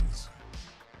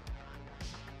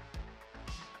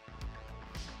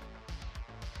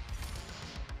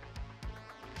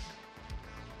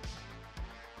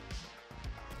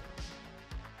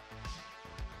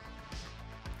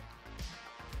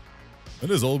 And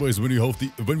as always, when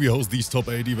we host these top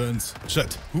 8 events,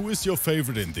 chat, who is your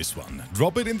favorite in this one?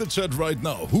 Drop it in the chat right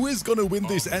now. Who is gonna win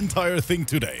this entire thing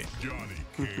today?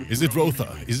 Is it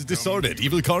ROETHOR? Is it DISARTED?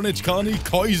 EVILCARNAGE, Kani,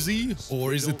 KOISY?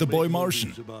 Or is it the boy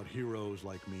Martian? About heroes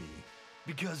like me.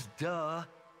 Because duh,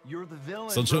 you're the villain.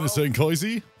 Sunshine is saying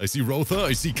KOISY. I see ROETHOR.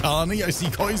 I see Kani. I see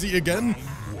KOISY again.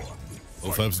 Oh,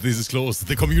 Fabs, this is close.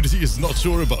 The community is not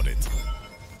sure about it.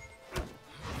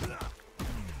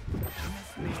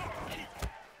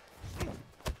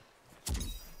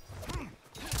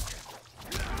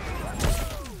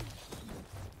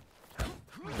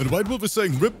 And White Wolf is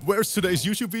saying, Rip, where's today's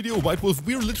YouTube video? White Wolf,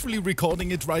 we're literally recording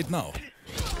it right now.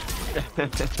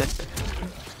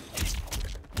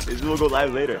 This will go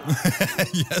live later.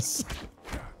 Yes.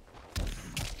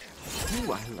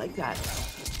 Ooh, I like that.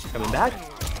 Coming back.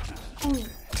 Ooh.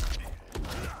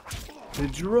 The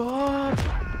drop.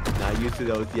 Not used to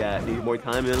those yet. Need more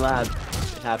time in the lab.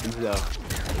 It happens though.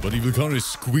 But EVILCARNAGE is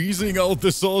squeezing out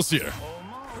the sauce here.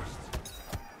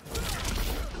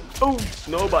 Oh,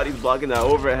 nobody's blocking that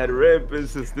overhead rip.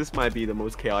 This might be the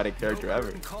most chaotic character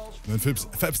ever. Man,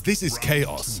 Fabs, this is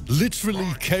chaos. Literally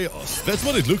chaos. That's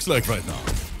what it looks like right now.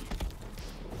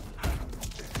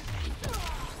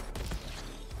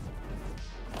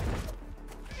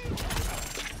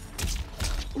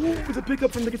 Ooh, it's a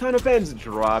pickup from the Katana fans.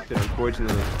 Dropped it,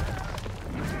 unfortunately.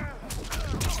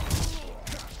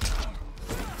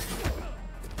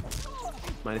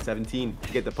 Minus 17.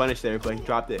 Get the punish there, but he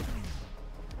dropped it.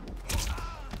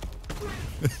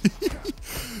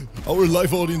 Our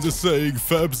live audience is saying,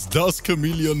 Fabs, does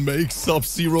Chameleon make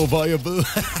Sub-Zero viable?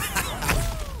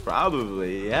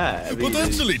 Probably, yeah. I mean,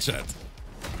 potentially, chat.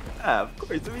 Yeah, of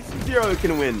course. I mean, Sub-Zero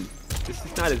can win. It's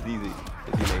just not as easy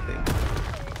as you may think.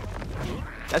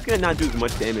 That's gonna not do as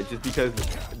much damage just because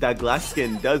that glass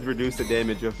skin does reduce the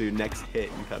damage of your next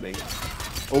hit incoming.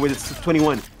 Oh, wait, it's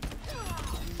 21.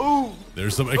 Ooh.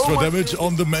 There's some extra damage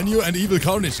on the menu, and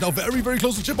EVILCARNAGE now very, very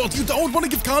close to chip out. You don't want to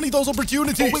give Kani those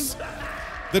opportunities.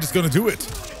 That is gonna do it.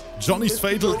 Johnny's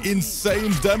Fatal,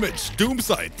 insane damage.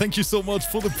 Doomside, thank you so much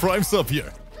for the prime sub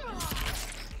here.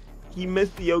 He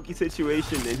missed the Yoki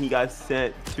situation, and he got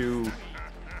sent to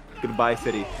Goodbye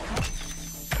City.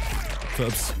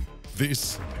 Fabs,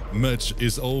 this match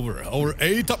is over. Our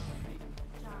 8 up.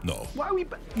 No. Why are we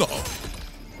No.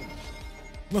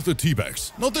 Not the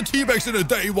teabags. Not the teabags in a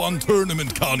day 1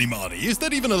 tournament, KANIMANI. Is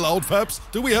that even allowed, Fabs?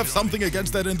 Do we have something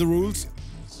against that in the rules?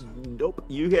 Nope.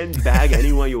 You can bag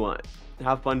anyone you want.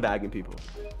 Have fun bagging people.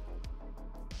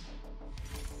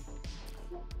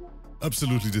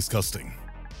 Absolutely disgusting.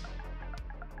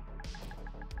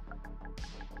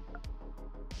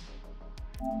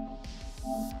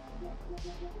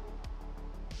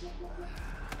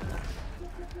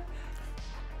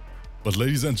 But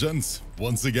ladies and gents,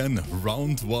 once again,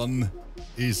 round 1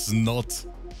 is not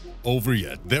over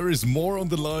yet. There is more on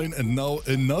the line, and now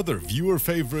another viewer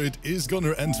favorite is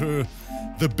gonna enter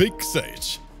the big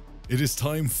stage. It is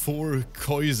time for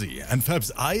KOISY. And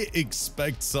Fabs, I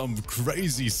expect some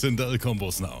crazy Sindel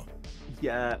combos now.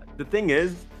 Yeah, the thing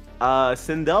is,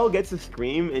 Sindel gets a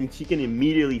scream and she can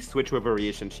immediately switch what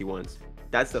variation she wants.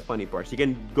 That's the funny part. She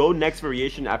can go next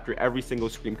variation after every single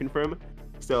scream confirm.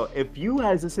 So if you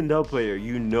as a Sindel player,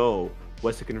 you know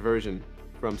what's the conversion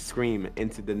from scream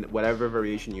into the whatever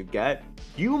variation you get,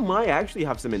 you might actually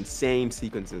have some insane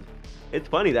sequences. It's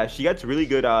funny that she gets really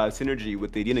good synergy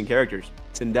with the Indian characters.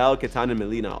 Sindel, Katana, and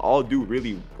Melina all do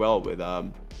really well with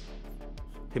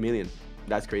Chameleon.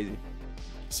 That's crazy.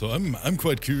 So I'm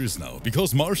quite curious now,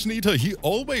 because Martian, he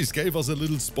always gave us a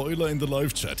little spoiler in the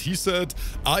live chat. He said,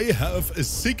 I have a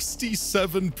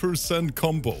 67%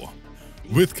 combo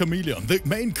with Chameleon. The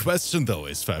main question though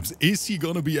is, Fabs, is he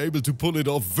gonna be able to pull it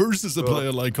off versus a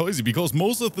player like KOISY? Because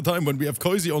most of the time when we have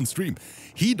KOISY on stream,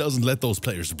 he doesn't let those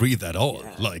players breathe at all.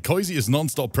 Yeah. Like, KOISY is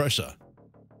non-stop pressure.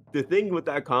 The thing with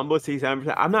that combo,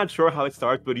 67%, I'm not sure how it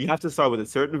starts, but you have to start with a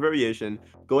certain variation,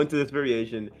 go into this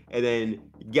variation, and then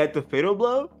get the fatal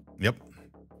blow. Yep.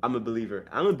 I'm a believer.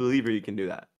 I'm a believer you can do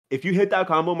that. If you hit that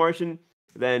combo, Martian,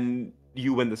 then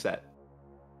you win the set.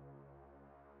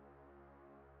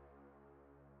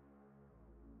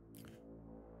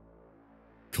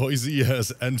 KOISY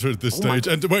has entered the stage.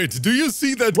 And wait, do you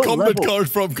see that combat card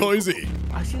from KOISY?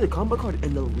 I see the combat card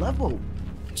and the level.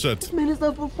 Chat. This man is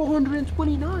level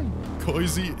 429.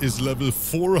 KOISY is level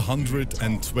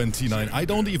 429. I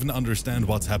don't even understand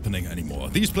what's happening anymore.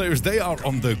 These players, they are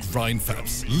on the grind,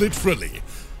 Fabs. Literally.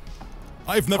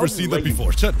 I've never seen that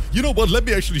before. Chat, you know what? Let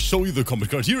me actually show you the combat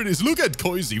card. Here it is. Look at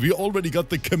KOISY. We already got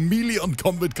the Chameleon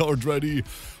combat card ready.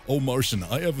 Oh, Martian,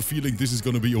 I have a feeling this is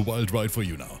going to be a wild ride for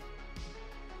you now.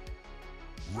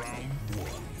 Round 1,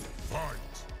 fight.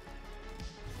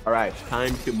 All right,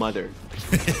 time to mother.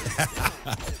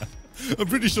 I'm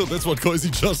pretty sure that's what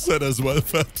KOISY just said as well,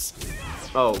 Fabs.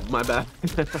 Oh, my bad.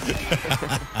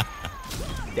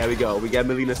 There we go. We got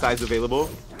Melina size available.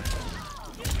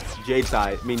 Jade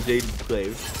side. I mean, Jade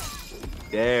glaive.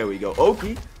 There we go.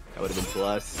 Oki. That would have been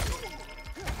plus.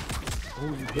 Oh,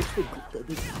 you hit the...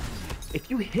 If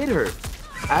you hit her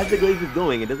as the glaive is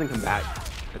going, it doesn't come back.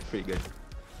 That's pretty good.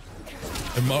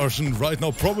 And Martian right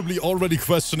now probably already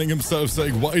questioning himself,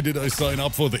 saying, why did I sign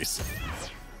up for this?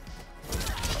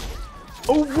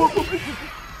 Oh, whoa!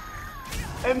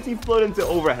 Empty float into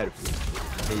overhead.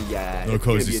 Yeah. No,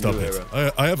 KOISY, stop it.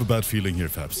 I have a bad feeling here,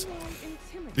 Fabs.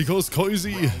 Because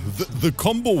KOISY, the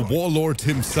combo warlord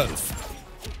himself.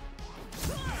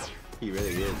 He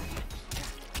really is.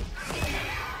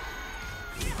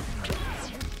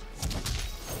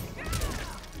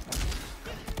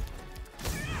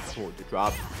 Oh, the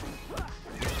drop.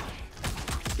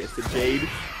 Gets the Jade.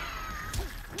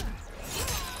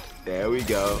 There we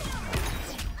go.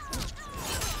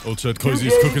 Oh, chat, KOISY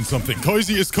is cooking something.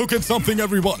 KOISY is cooking something,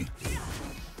 everyone.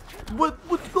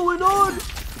 What's going on?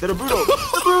 Is that a Bruno?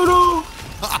 A Bruno!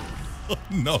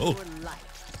 No.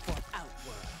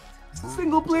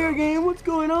 Single player game, what's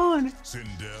going on?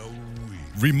 SINDEL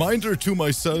wins. Reminder to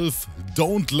myself,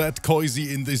 don't let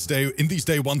KOISY in these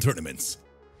day one tournaments.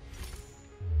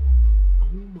 Oh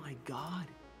my god.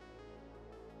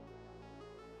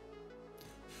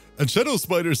 And Shadow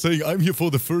Spider saying, I'm here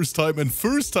for the first time and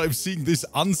first time seeing this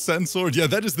uncensored. Yeah,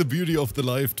 that is the beauty of the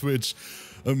live Twitch.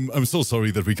 I'm so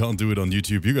sorry that we can't do it on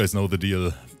YouTube. You guys know the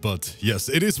deal. But yes,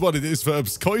 it is what it is,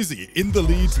 Fabs. KOISY in the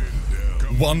lead,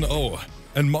 1-0.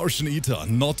 And Martian Eater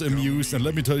not amused. And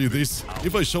let me tell you this,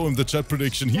 if I show him the chat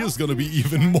prediction, he is going to be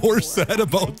even more sad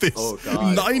about this. Oh,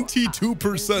 God.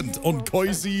 92% on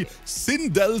KOISY.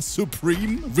 SINDEL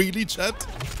Supreme. Really, chat?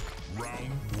 Round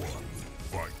 1.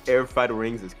 Fight. Air Fighter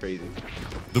Rings is crazy.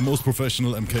 The most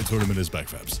professional MK tournament is back,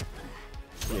 Fabs.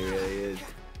 It really is.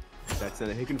 That's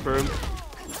a hit confirm.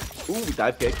 Ooh,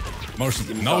 dive kick.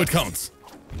 Martian, now it counts.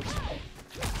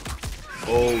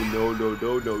 Oh, no, no,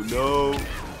 no, no, no.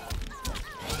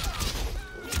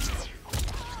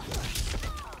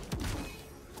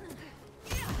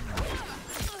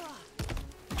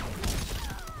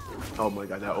 Oh my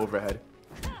god, that overhead.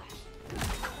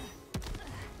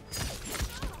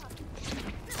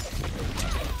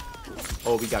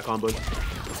 Oh, we got combos.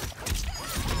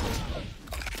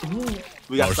 Ooh,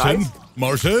 we got Martian, sides.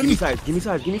 Martian. Give me sides, give me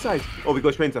sides, give me sides. Oh, we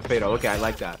go straight into Fatal. Okay, I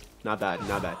like that. Not bad,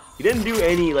 not bad. He didn't do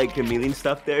any like chameleon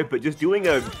stuff there, but just doing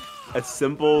a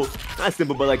simple, not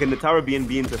simple, but like a NITARA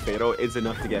BNB into Fatal is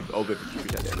enough to get over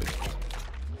 50% damage.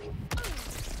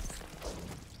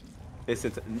 It's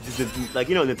just like,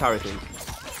 you know, NITARA thing.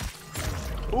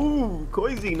 Ooh,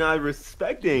 KOISY not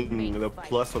respecting the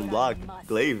plus on block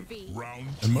glaive.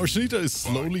 And Martianita is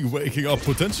slowly waking up,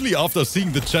 potentially after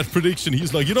seeing the chat prediction.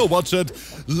 He's like, you know what, chat?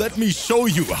 Let me show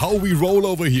you how we roll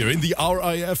over here in the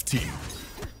RIF team.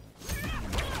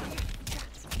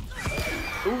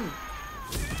 Ooh.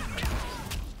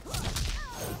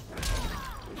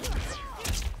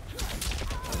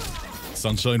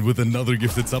 Sunshine with another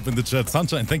gifted sub in the chat.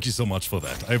 Sunshine, thank you so much for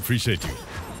that. I appreciate you.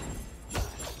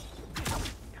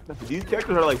 These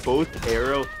characters are like both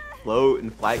aerial, float,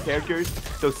 and flight characters.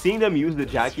 So seeing them use the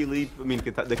Jackie Leap, I mean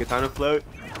the Katana float,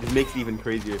 just makes it even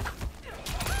crazier.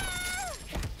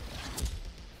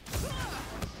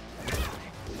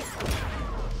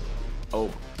 Oh.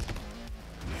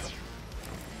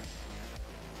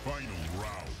 Final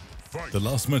round. Fight. The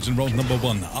last match in round number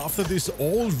 1. After this,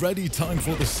 already time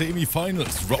for the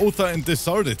semi-finals. ROETHOR and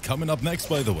DISARTED coming up next,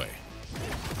 by the way.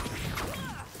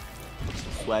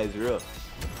 Swag is real.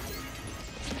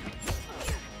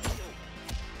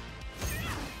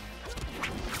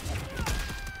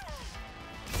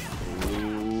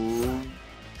 Ooh.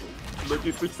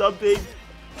 Looking for something.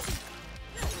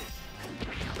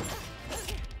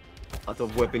 Lots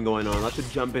of whipping going on. Lots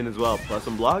of jumping as well. Plus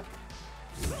some block.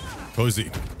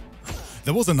 KOISY.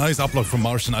 There was a nice upload from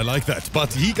Martian, I like that.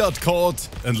 But he got caught,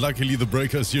 and luckily the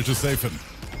breaker is here to save him.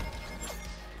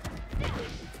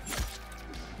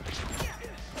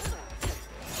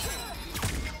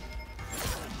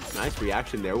 Nice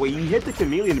reaction there. Wait, you hit the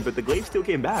chameleon, but the glaive still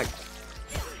came back.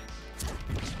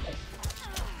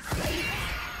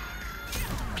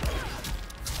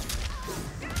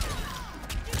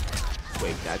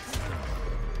 Wait, that's...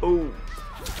 Oh.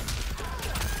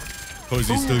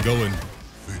 KOISY's still going.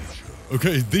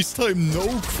 Okay, this time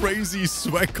no crazy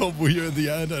swag combo here in the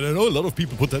end, and I know a lot of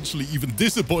people potentially even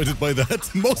disappointed by that.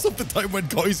 Most of the time when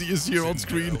KOISY is here on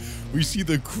screen, we see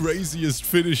the craziest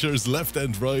finishers left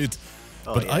and right.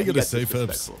 Oh, but yeah, I gotta say,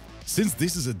 Fabs, since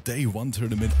this is a day 1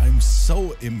 tournament, I'm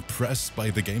so impressed by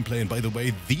the gameplay. And by the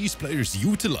way, these players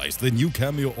utilized the new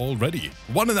cameo already,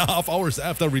 1.5 hours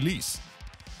after release.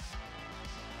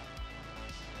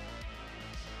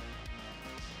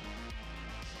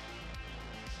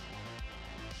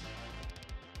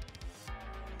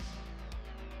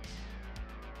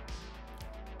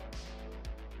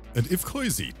 And if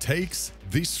KOISY takes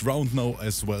this round now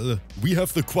as well, we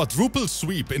have the quadruple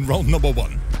sweep in round number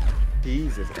 1.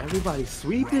 Jesus, everybody's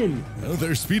sweeping. Oh,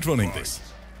 they're speedrunning this.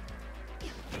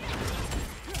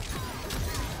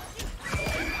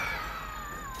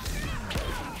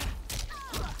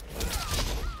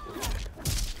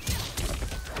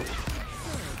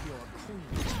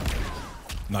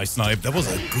 Nice snipe. That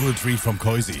was a good read from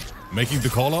KOISY. Making the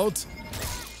call out.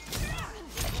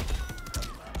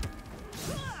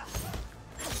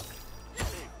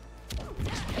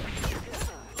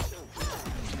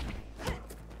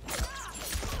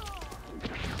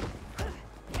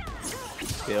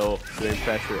 Still doing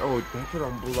pressure. Oh, Deckard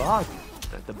on block.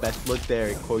 Not the best look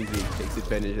there. KOISY takes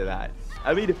advantage of that.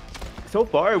 I mean, so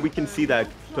far we can see that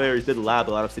players did lab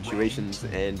a lot of situations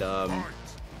and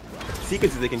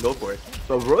sequences they can go for.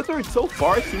 But ROETHOR so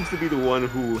far seems to be the one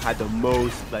who had the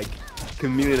most like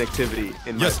chameleon activity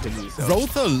in my opinion. So.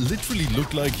 ROETHOR literally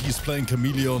looked like he's playing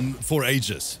Chameleon for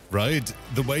ages, right?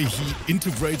 The way he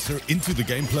integrates her into the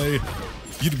gameplay,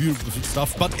 beautiful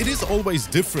stuff. But it is always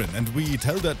different, and we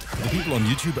tell that the people on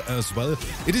YouTube as well.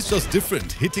 It is just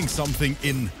different hitting something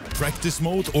in practice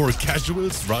mode or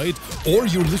casuals, right? Or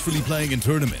you're literally playing in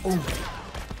tournament. Oh.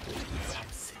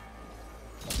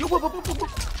 Yo,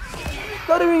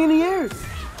 stuttering in the air.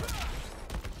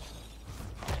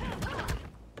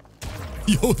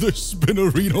 Yo, the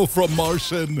spinnerino from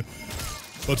Martian.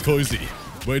 But KOISY,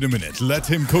 wait a minute. Let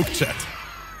him cook, chat.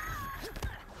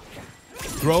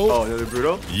 Throw. Oh, another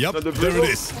brutal? Yep, another brutal. There it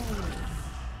is.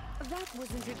 That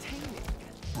was entertaining.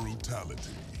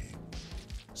 Brutality.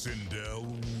 SINDEL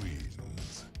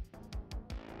wins.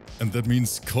 And that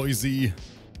means KOISY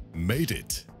made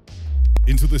it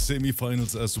into the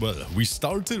semifinals as well. We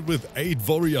started with 8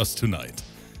 warriors tonight.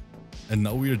 And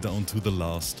now we are down to the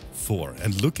last 4.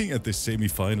 And looking at this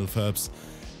semi-final, Fabs,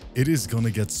 it is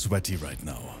gonna get sweaty right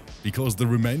now. Because the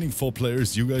remaining 4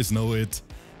 players, you guys know it.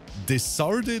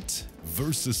 DISARTED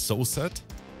versus SOSED.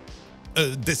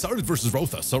 DISARTED versus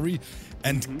ROETHOR, sorry.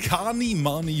 And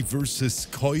KANIMANI versus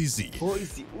KOISY.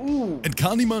 Ooh. And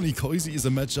KANIMANI KOISY is a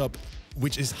matchup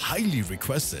which is highly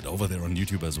requested over there on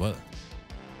YouTube as well.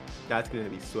 That's gonna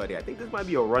be sweaty. I think this might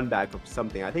be a run back of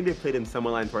something. I think they played in some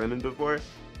online tournament before.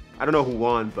 I don't know who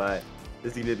won, but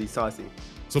this is gonna be saucy.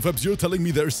 So Fabs, you're telling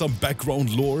me there's some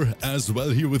background lore as well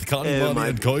here with KANIMANI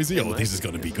and KOISY? Oh, this is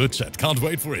gonna be good, chat. Can't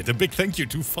wait for it. A big thank you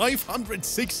to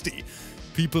 560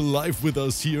 people live with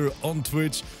us here on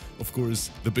Twitch. Of course,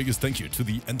 the biggest thank you to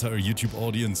the entire YouTube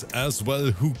audience as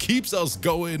well, who keeps us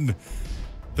going.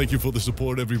 Thank you for the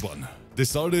support, everyone.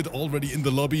 DISARTED already in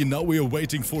the lobby. Now we are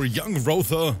waiting for young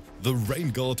ROETHOR, the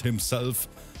rain god himself,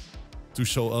 to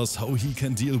show us how he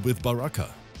can deal with BARAKA.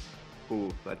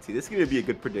 Ooh, let's see. This is gonna be a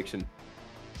good prediction.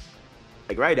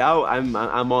 Like right now, I'm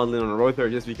all in on ROETHOR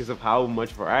just because of how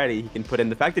much variety he can put in.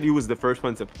 The fact that he was the first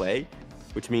one to play,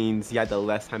 which means he had the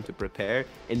less time to prepare,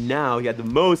 and now he had the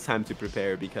most time to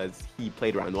prepare because he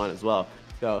played round 1 as well.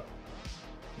 So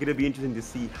it's gonna be interesting to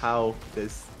see how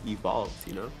this evolves,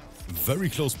 you know? Very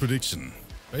close prediction.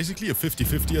 Basically a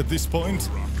 50-50 at this point,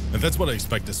 and that's what I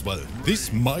expect as well.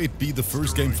 This might be the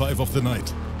first game 5 of the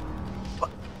night.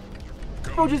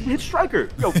 Bro, just hit striker.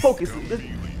 Yo, focus.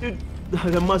 Dude,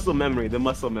 the muscle memory, the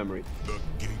muscle memory. The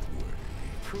gateway.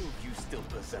 Prove you still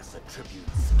possess attribute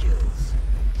skills.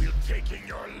 Will taking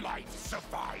your life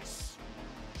suffice?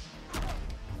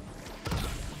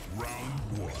 Round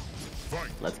 1.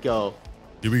 Fight. Let's go.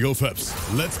 Here we go, Fabs.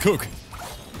 Let's cook.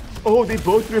 Oh, they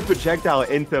both threw a projectile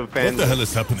into fan. What the hell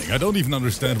is happening? I don't even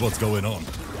understand what's going on.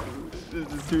 This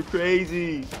is too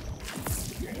crazy.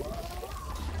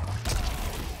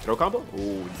 Throw combo?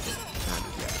 Oh,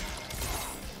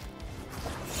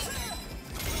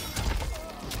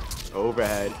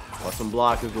 overhead. Awesome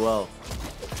block as well.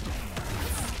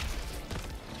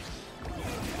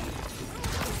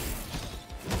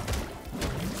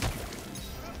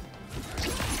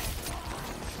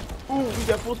 Ooh, we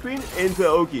got full screen into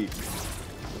Oki.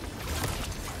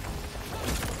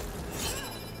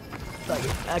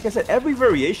 Like I said, every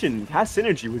variation has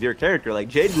synergy with your character. Like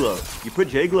Jade Glow, you put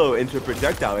Jade Glow into a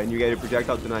projectile and you get a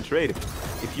projectile to not trade.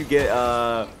 If you get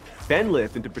Fan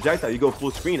Lift into projectile, you go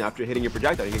full screen after hitting your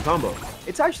projectile. You can combo.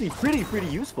 It's actually pretty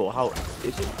useful. How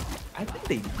it's just, I think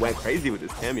they went crazy with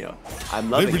this cameo. I'm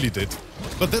loving it. They really did.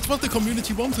 But that's what the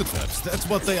community wanted, Fabs. That's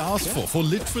what they asked for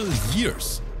literal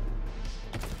years.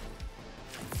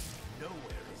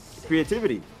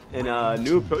 Creativity and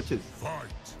new approaches.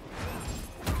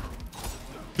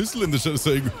 Pistol in the chat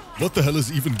saying, what the hell is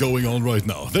even going on right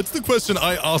now? That's the question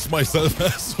I ask myself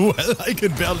as well. I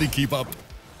can barely keep up.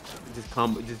 Just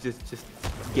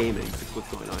gaming. Just what's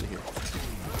going on here.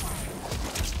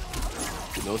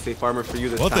 No safe armor for you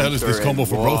this time. What the hell is this combo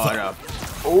for ROETHOR?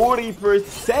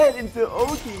 40% into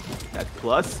Oki. That's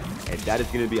plus, and that is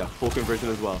going to be a full conversion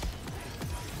as well.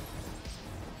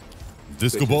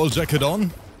 Disco ball jacket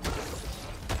on.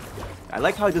 I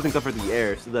like how it doesn't cover the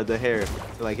air, so that the hair,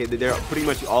 so like they're pretty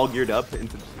much all geared up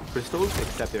into crystals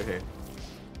except their hair.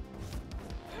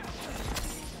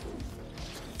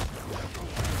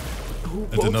 Ooh,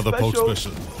 and another poke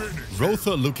special.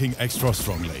 ROETHOR looking extra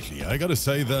strong lately. I gotta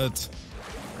say that.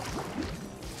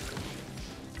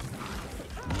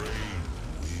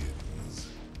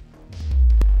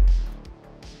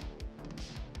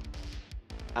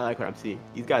 I like what I'm seeing.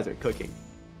 These guys are cooking.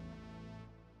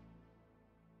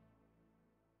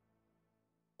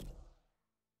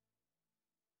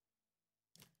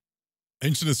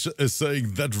 Ancient is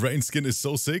saying that rain skin is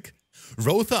so sick.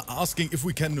 ROETHOR asking if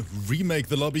we can remake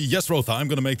the lobby. Yes, ROETHOR, I'm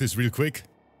gonna make this real quick.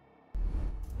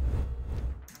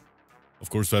 Of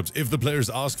course, Fabs, if the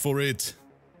players ask for it.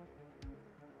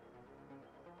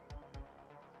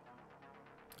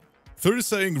 Third is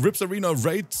saying, Rips Arena,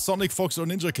 Raid, Sonic, Fox, or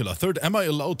Ninja Killer. Third, am I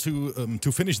allowed to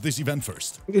finish this event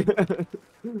first?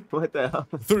 What the hell?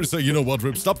 Third is saying, you know what,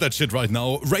 Rip, stop that shit right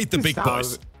now. Raid the big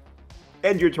boys.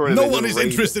 End your tournament. No one is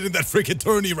interested in that freaking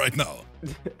tourney right now.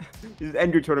 Just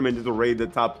end your tournament, just raid the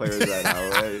top players right now,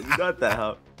 right? What the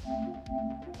hell?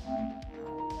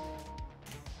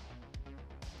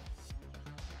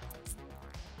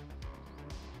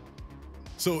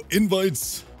 So,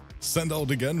 invites sent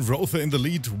out again. ROETHOR in the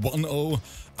lead, 1-0.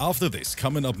 After this,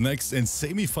 coming up next in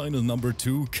semi-final number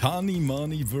 2,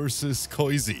 KANIMANI versus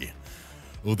KOISY.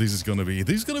 Oh, this is gonna be a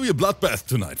bloodbath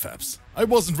tonight, Fabs. I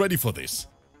wasn't ready for this.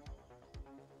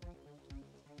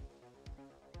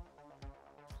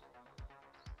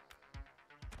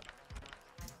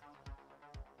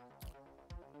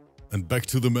 And back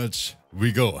to the match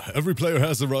we go. Every player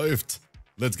has arrived.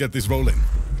 Let's get this rolling.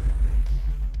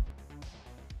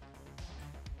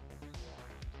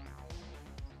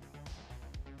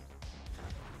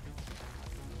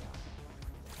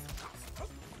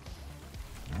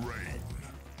 Rain.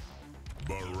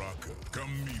 Baraka.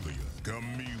 Chameleon.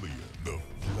 The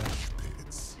flesh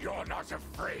pits. You're not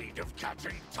afraid of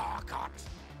catching Tarkat.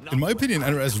 In my opinion,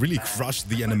 NRS really crushed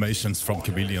the animations from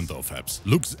Chameleon though, Fabs.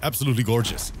 Looks absolutely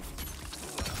gorgeous.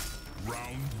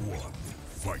 Round 1.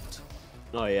 Fight.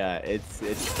 Oh yeah, it's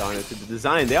honestly the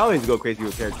design. They always go crazy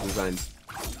with character design.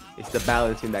 It's the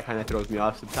balancing that kind of throws me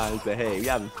off sometimes. But hey, we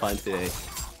having fun today.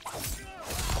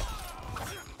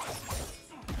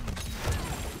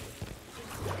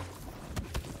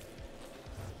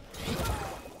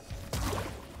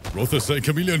 ROETHOR say,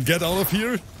 Chameleon, get out of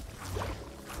here.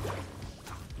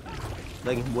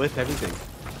 Like him with everything.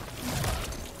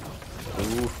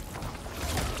 Ooh.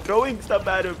 Throwing stuff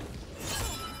at him.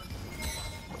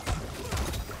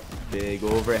 Big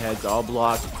overheads, all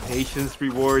blocked. Patience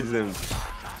rewards him.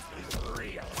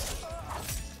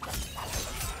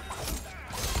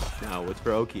 Now, what's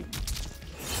for Oki?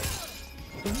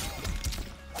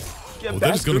 Oh,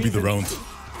 that is going to be the round.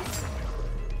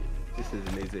 This is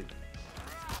amazing.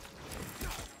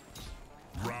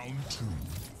 Round 2.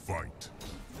 Fight.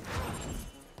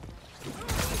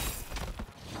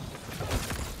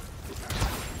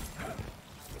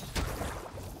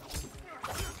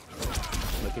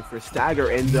 Looking for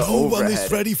stagger in the overhead. No one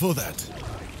is ready for that.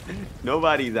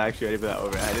 Nobody's actually ready for that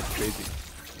overhead. It's crazy.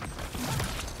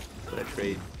 What a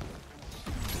trade.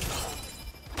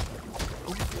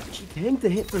 Oh, she tanked the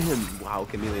hit for him. Wow,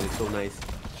 Chameleon is so nice.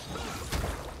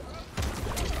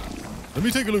 Let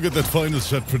me take a look at that final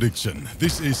chat prediction.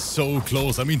 This is so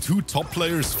close. I mean, two top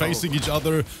players facing each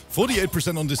other.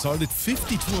 48% on DISARTED,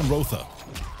 52 on ROETHOR.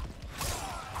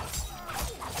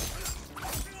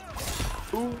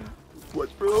 Ooh,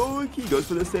 what's for Oki? Goes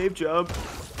for the safe jump.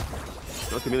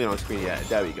 No Chameleon on screen yet.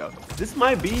 There we go. This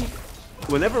might be,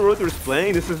 whenever ROETHOR is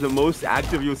playing, this is the most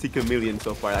active you'll see Chameleon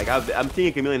so far. Like I'm seeing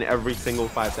a Chameleon every single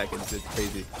 5 seconds. It's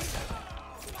crazy.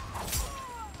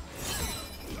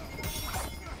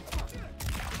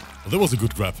 That was a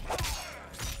good grab.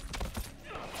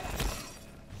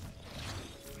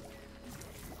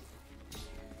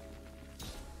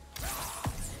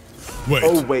 Wait.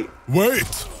 Oh, wait.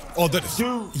 Wait! Oh, that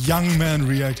is young man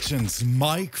reactions.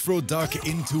 Micro duck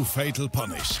into fatal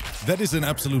punish. That is an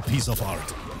absolute piece of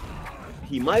art.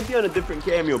 He might be on a different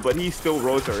cameo, but he's still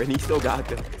ROETHOR, and he still got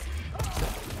this.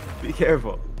 Be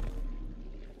careful.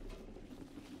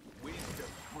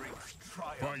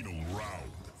 Final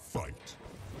round. Fight.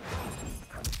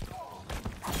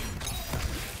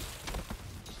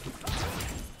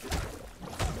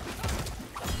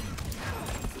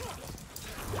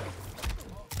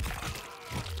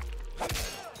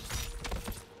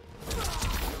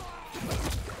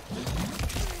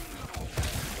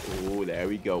 Oh, there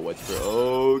we go. What's for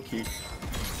Oki?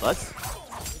 Plus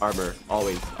armor.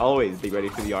 Always be ready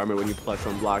for the armor when you plus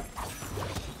on block.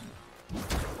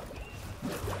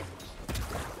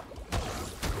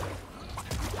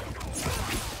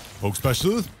 Poke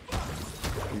special.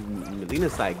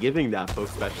 Melina's side giving that poke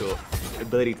special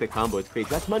ability to combo. It's crazy.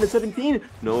 That's minus 17.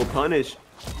 No punish.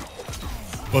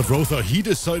 But ROETHOR, he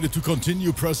decided to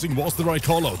continue pressing. Was the right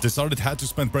call out. DISARTED had to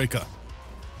spend breaker.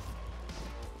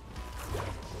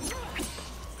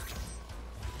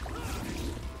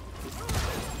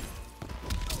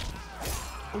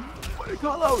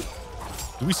 call out.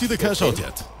 Do we see the cash out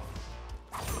yet?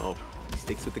 Oh, he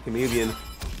sticks with the chameleon.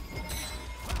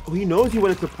 Oh, he knows he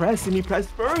wanted to press, and he pressed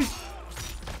first.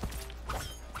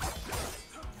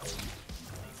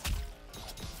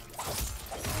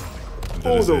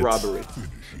 Oh, the robbery.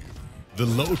 The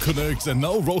low connects, and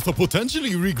now ROETHOR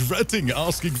potentially regretting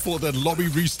asking for that lobby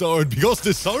restart because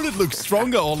DISARTED looks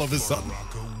stronger all of a sudden.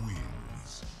 BARAKA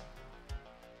wins.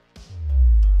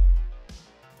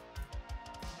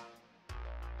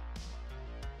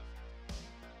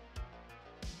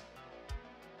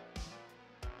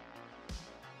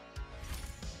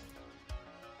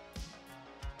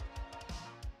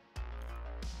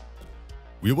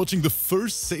 We're watching the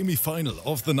first semi-final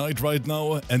of the night right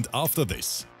now, and after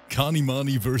this,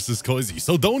 KANIMANI versus KOISY.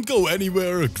 So don't go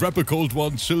anywhere, grab a cold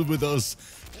one, chill with us.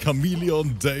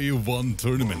 KAMELEON Day 1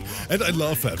 tournament. And I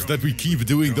love that we keep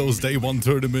doing those Day 1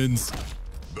 tournaments.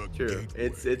 True.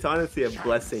 It's honestly a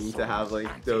blessing to have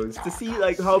like those, to see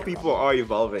like how people are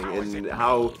evolving and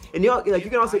how, and you know, like you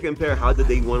can also compare how the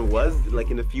Day 1 was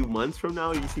like in a few months from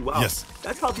now. You see, wow, yes,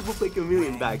 that's how people play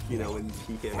Chameleon back, you know, when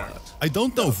he came out. I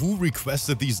don't know who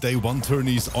requested these Day 1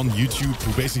 tourneys on YouTube,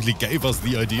 who basically gave us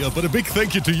the idea, but a big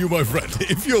thank you to you, my friend,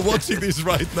 if you're watching this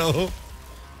right now. Oh,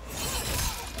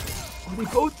 they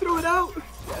both threw it out.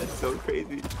 That's so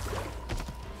crazy.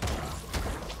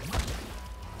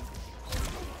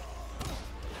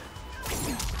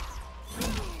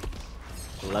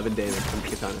 $11 damage from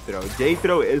Katana throw. J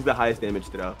throw is the highest damage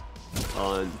throw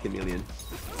on Chameleon.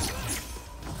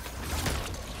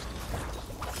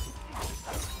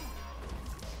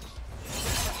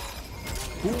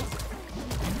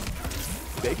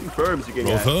 They confirms you can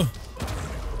get. ROETHOR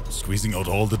squeezing out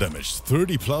all the damage.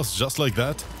 30 plus just like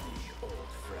that.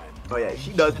 Oh yeah,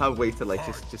 she does have ways to like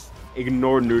just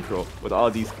ignore neutral with all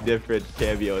these different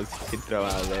cameos she can throw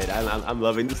out of it. I'm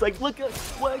loving this. Like, look at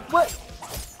what?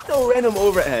 No random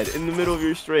overhead in the middle of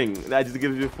your string. That just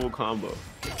gives you a full combo.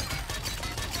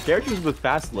 Characters with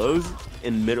fast lows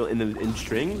in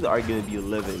strings are gonna be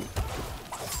living.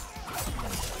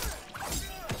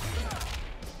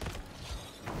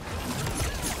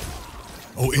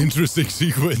 Oh, interesting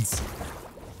sequence.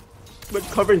 But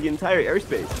covering the entire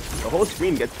airspace. The whole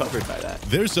screen gets covered by that.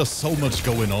 There's just so much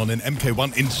going on in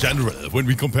MK1 in general when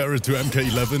we compare it to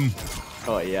MK11.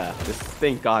 Oh yeah, just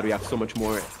thank God we have so much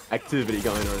more activity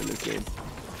going on in this game.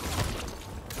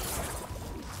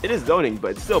 It is zoning,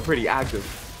 but it's still pretty active.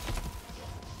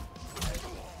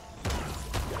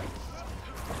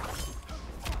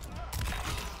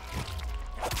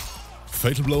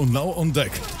 Fatal blow now on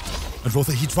deck. And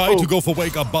ROETHOR, he tried to go for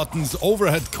wake up buttons.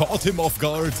 Overhead caught him off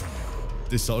guard.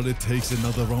 DISARTED takes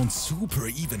another round. Super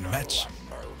even match.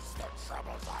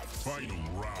 Final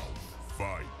round,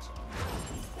 fight.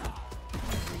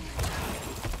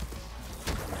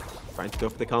 Trying to go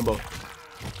for the combo.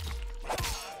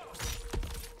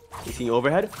 You seeing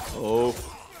overhead? Oh.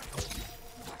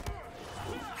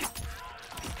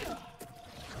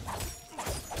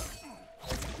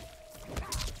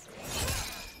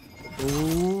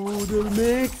 Oh, the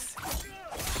mix.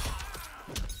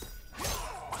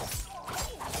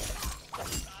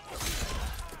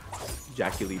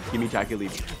 Jackie lead. Give me Jackie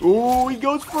lead. Oh, he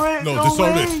goes for it. No,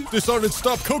 DISARTED,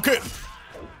 stop cooking.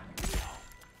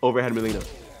 Overhead Melina.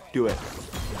 Do it.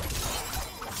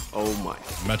 Oh my.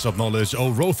 Matchup knowledge.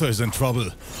 Oh, ROETHOR is in trouble.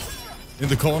 In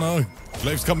the corner.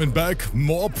 Glaive's coming back.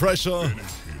 More pressure.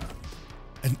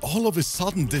 And all of a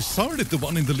sudden, DISARTED the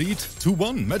one in the lead.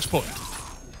 2-1. Match point.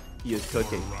 He is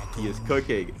cooking. He is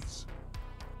cooking.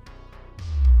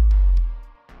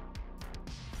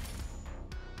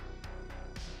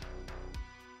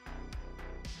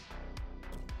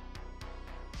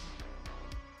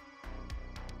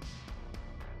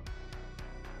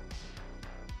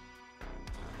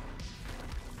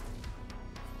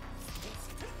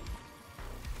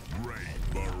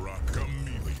 BARAKA,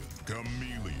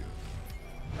 Chameleon.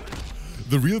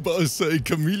 The real bars say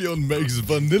KAMELEON makes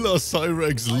Vanilla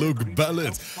Cyrex look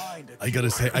ballad. I gotta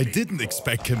say, I didn't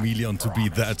expect KAMELEON to be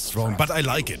that strong, but I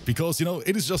like it because, you know,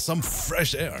 it is just some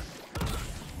fresh air.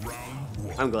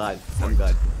 I'm glad. I'm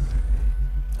glad.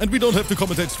 And we don't have to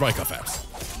commentate striker fabs.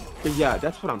 But yeah,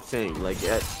 that's what I'm saying. Like,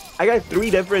 I got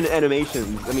 3 different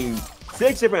animations. I mean,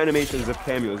 6 different animations of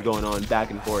cameos going on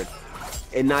back and forth.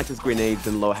 And not just grenades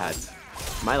and low hats.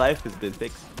 My life has been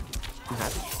fixed. I'm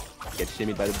happy. Get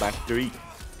shimmied by the back 3.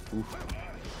 Oof.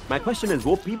 My question is,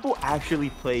 will people actually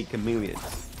play Chameleon?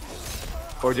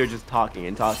 Or they're just talking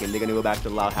and talking. They're gonna go back to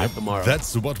low hat tomorrow.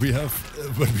 That's what we have,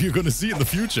 what we're gonna see in the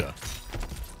future.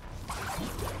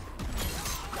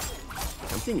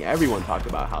 I'm seeing everyone talk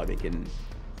about how they can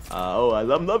Oh,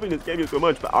 I'm loving this game so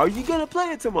much, but are you gonna play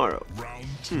it tomorrow? Round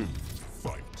 2,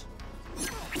 fight.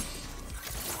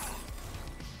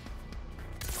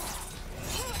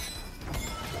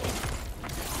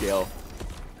 Kill.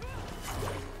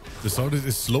 DISARTED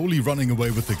is slowly running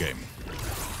away with the game.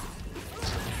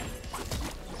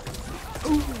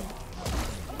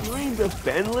 Doing the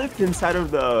fan lift inside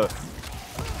of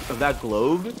that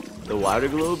globe, the water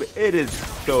globe, it is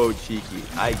so cheeky.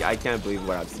 I can't believe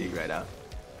what I'm seeing right now.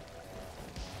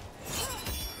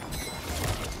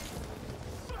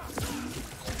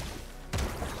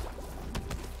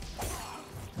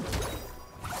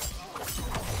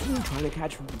 Trying to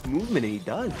catch movement, and he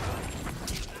does.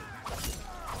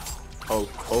 Oh.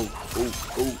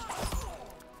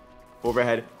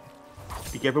 Overhead.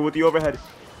 Be careful with the overhead.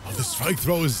 Oh, the strike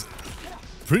throw is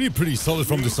pretty solid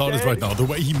from DISARTED right now. The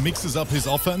way he mixes up his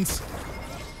offense.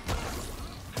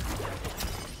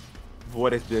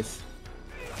 What is this?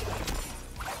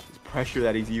 This pressure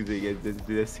that he's using is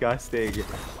disgusting.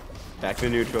 Back to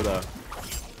neutral though.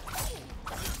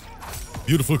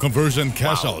 Beautiful conversion,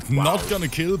 cash out. Not gonna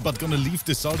kill, but gonna leave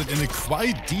DISARTED in a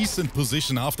quite decent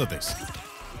position after this.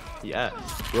 Yeah,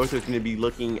 ROETHOR's gonna be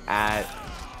looking at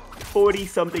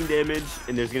 40-something damage,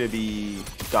 and there's gonna be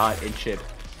dot and chip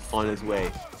on his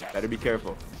way. Better be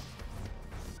careful.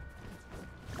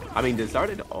 I mean,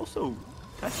 DISARTED also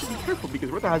has to be careful because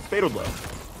ROETHOR has fatal blow.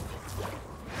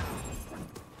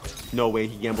 No way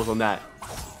he gambles on that.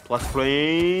 Plus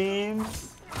flames.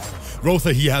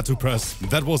 ROETHOR, he had to press.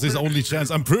 That was his only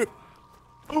chance. Oh,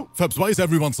 Fabs, why is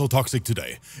everyone so toxic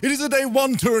today? It is a day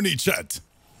 1 tourney, chat.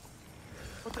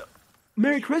 What the?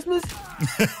 Merry Christmas?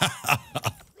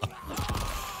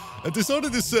 And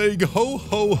DISARTED is saying, ho,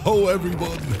 ho, ho,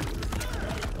 everyone.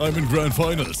 I'm in grand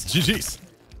finals. GG's.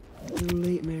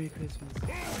 Late Merry Christmas.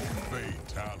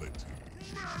 Fatality.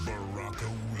 Baraka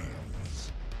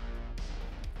wins.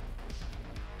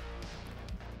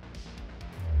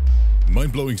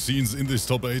 Mind-blowing scenes in this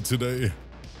top 8 today.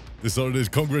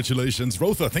 DISARTED, congratulations.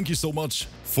 ROETHOR, thank you so much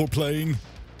for playing.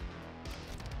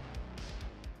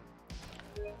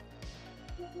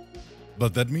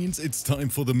 But that means it's time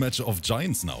for the match of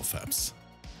giants now, Fabs.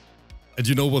 And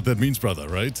you know what that means, brother,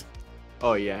 right?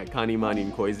 Oh yeah, KANIMANI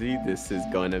and KOISY. This is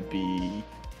gonna be...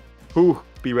 Whew,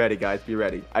 be ready, guys, be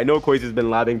ready. I know KOISY's been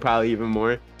labbing probably even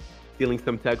more. Stealing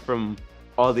some tech from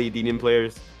all the Indian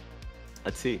players.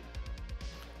 Let's see.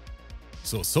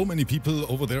 So many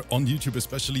people over there on YouTube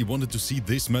especially wanted to see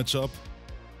this matchup.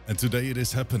 And today it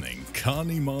is happening.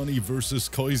 KANIMANI versus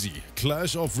KOISY.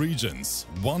 Clash of regions.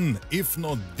 One, if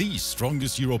not the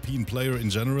strongest European player in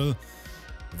general,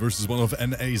 versus one of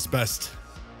NA's best.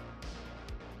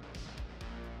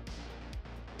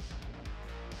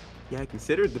 Yeah,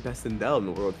 considered the best SINDEL in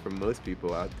the world for most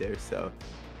people out there, so...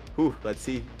 Whew, let's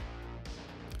see.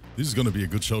 This is gonna be a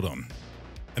good showdown.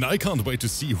 And I can't wait to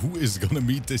see who is gonna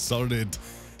meet DISARTED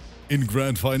in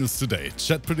grand finals today.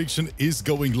 Chat prediction is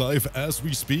going live as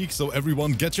we speak, so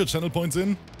everyone get your channel points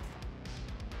in.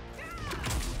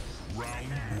 Round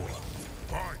 1,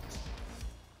 fight.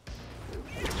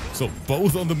 So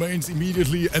both on the mains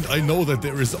immediately, and I know that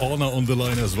there is honor on the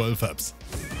line as well, Fabs.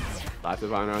 Lots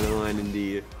of honor on the line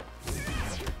indeed.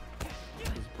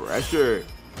 Pressure.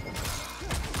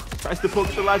 Tries to poke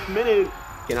at the last minute.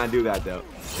 Cannot do that though.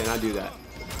 Cannot do that.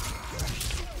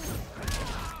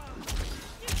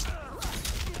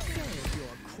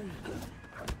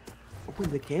 Oh,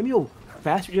 the cameo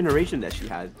fast regeneration that she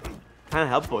has. Kind of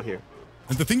helpful here.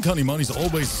 And the thing KANIMANI is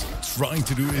always trying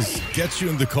to do is get you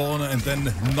in the corner and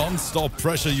then non-stop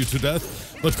pressure you to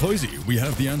death. But KOISY, we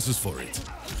have the answers for it.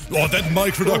 Oh, that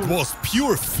micro-duck was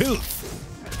pure filth.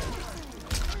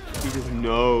 He just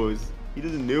knows. He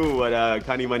just knew what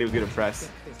KANIMANI was going to press.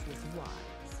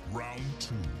 Round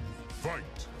 2, fight.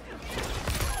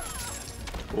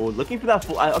 Oh, looking for that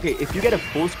full... okay, if you get a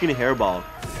full screen hairball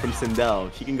from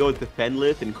SINDEL, she can go with the Fen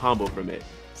lift and combo from it.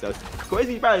 So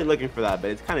KOISY's probably looking for that,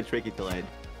 but it's kind of tricky to land.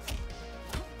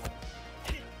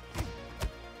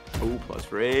 Oh, plus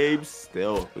frames.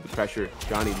 Still with the pressure.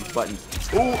 Johnny, these buttons.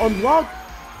 Oh, unblock!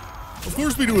 Of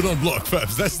course we do it on block,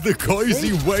 Fabs. That's the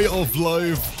KOISY way of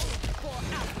life.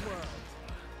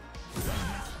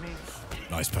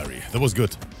 Nice parry. That was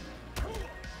good.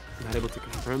 Not able to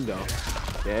confirm though.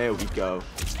 There we go.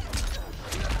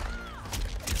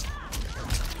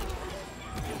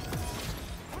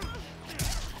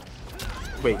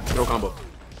 Wait, no combo.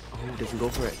 Oh, doesn't go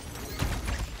for it.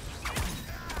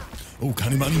 Oh,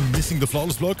 KANIMANI missing the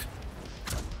flawless block.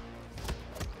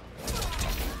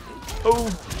 Oh,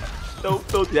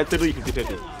 That's literally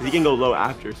 50-50. He can go low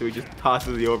after, so he just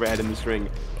tosses the overhead in the string.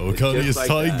 Oh, Kani is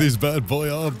tying this bad boy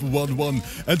up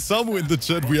 1-1. And somewhere in the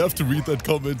chat, we have to read that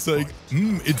comment saying,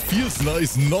 it feels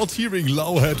nice not hearing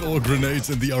Lowhead or grenades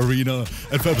in the arena.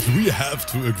 And perhaps we have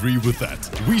to agree with that.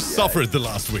 We suffered the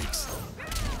last weeks.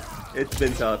 It's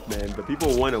been tough, man, but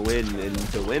people want to win, and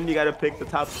to win, you gotta pick the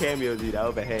top cameos, you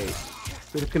know, but hey,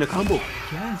 it's gonna combo.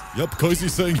 Yes. Yep, KOISY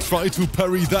saying try to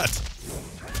parry that.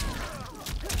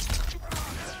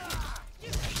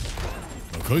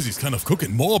 Now KOISY's kind of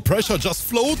cooking. More pressure just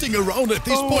floating around at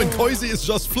this point. KOISY is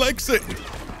just flexing.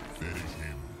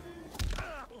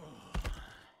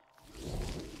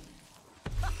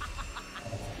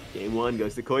 Game 1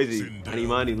 goes to KOISY.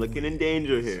 KANIMANI looking in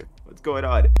danger here. What's going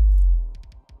on?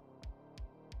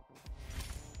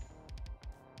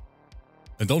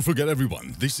 And don't forget,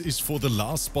 everyone, this is for the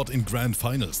last spot in Grand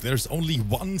Finals. There's only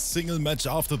one single match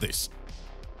after this.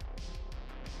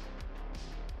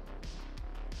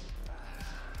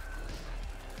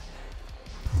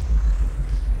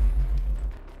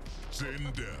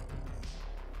 SINDEL,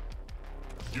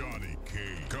 Johnny K,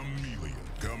 Chameleon,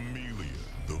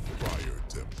 the Fire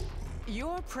Temple.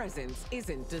 Your presence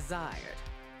isn't desired.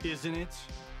 Isn't it,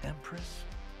 Empress?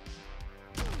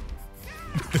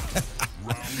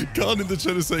 Khan in the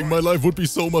chat is saying, my life would be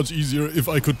so much easier if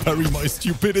I could parry my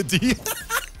stupidity.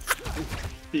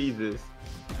 Jesus.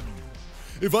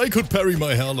 If I could parry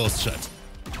my hair loss, chat.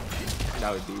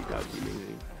 That would be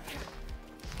amazing.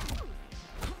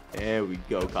 There we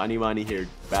go. KANIMANI here.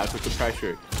 Back with the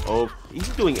pressure. Oh, he's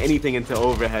doing anything into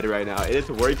overhead right now. It is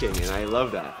working, and I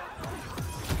love that.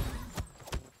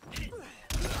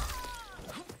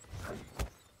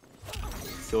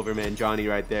 Silverman Johnny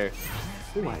right there.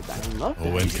 Oh my god, I love that.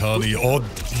 Oh, and Kani, oh,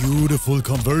 beautiful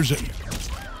conversion.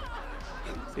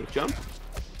 Safe jump.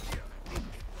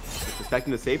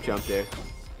 Expecting the safe jump there.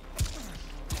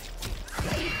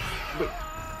 Wait.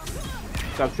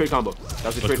 That's a straight combo.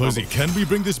 That's a straight combo. KOISY, can we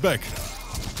bring this back?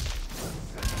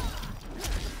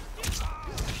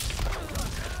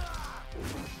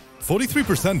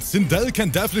 %. Sindel can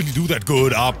definitely do that.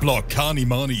 Good up block.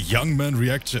 KANIMANI, young man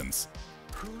reactions.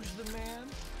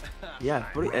 Yeah,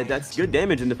 that's good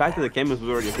damage, and the fact that the canvas was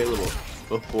already available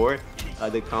before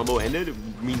the combo ended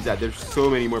means that there's so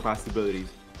many more possibilities.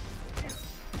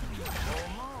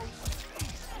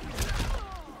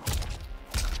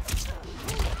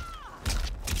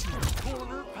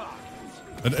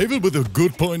 And Evil with a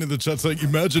good point in the chat saying,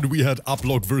 imagine we had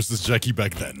Uplock versus Jackie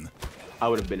back then. I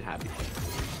would have been happy.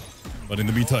 But in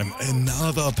the meantime,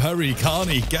 another parry.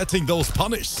 Kani getting those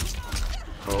punished.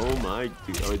 Oh my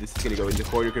dude. Oh, this is gonna go into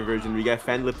quarter conversion. We got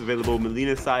fan lift available.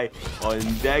 Melina Sai on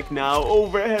deck now.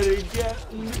 Overhead again.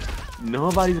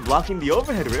 Nobody's blocking the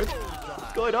overhead rip.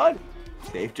 What's going on?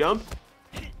 Safe jump.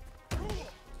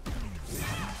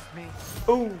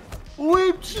 Oh,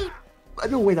 wait.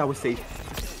 No way that was safe.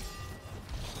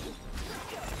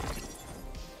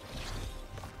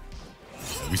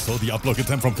 We saw the uplock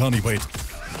attempt from Kani. Wait.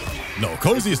 No,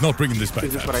 KOISY is not bringing this back.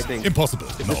 This is what I think. Impossible.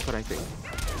 This no. is what I think.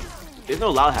 There's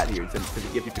no loud hat here to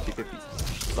give you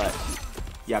 50-50s, but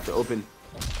you have to open.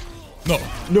 No.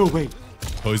 No way.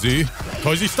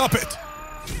 KOISY, stop it.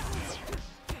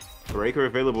 Breaker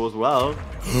available as well.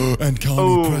 And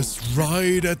Kani pressed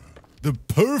right at the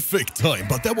perfect time,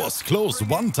 but that was close.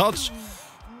 One touch.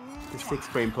 The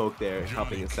 6-frame poke there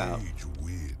helping us out.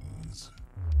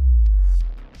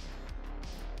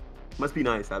 Must be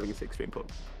nice having a 6-frame poke.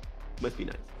 Must be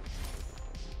nice.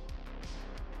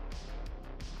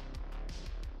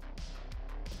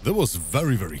 That was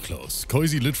very, very close.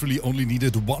 KOISY literally only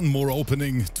needed one more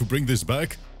opening to bring this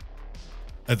back.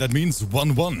 And that means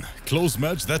 1-1. Close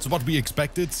match, that's what we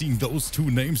expected, seeing those two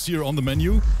names here on the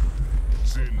menu.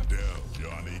 SINDEL,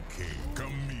 Johnny K,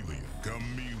 Chameleon,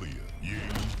 Ying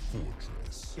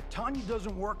Fortress. If Tanya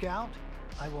doesn't work out,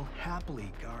 I will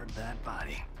happily guard that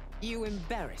body. You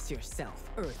embarrass yourself,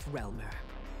 Earthrealmer.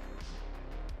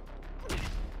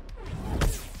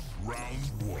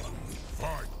 Round 1,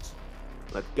 fight.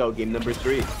 Let's go, game number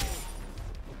 3.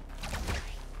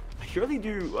 I surely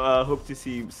do hope to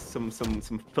see some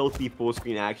filthy full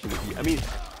screen action with you. I mean,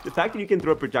 the fact that you can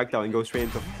throw a projectile and go straight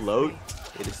into float,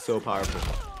 it is so powerful.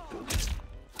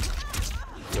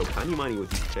 Yo, KANIMANI with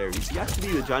these parries. He has to be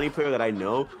the Johnny player that I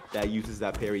know that uses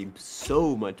that parry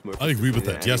so much more. I agree with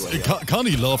that, yes.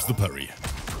 Kani loves the parry.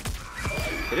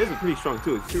 It is pretty strong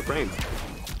too, it's 2 frames.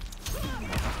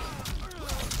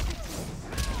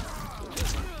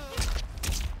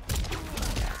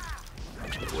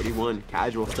 '41,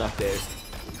 casual stuff there.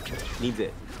 Needs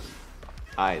it.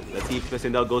 Alright, let's see if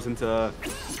SINDEL goes into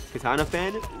Katana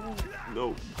fan. Ooh,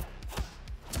 no.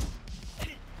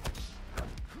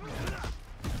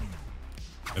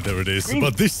 And there it is.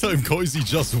 But this time, KOISY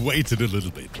just waited a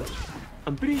little bit.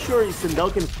 I'm pretty sure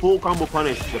Sindel can full combo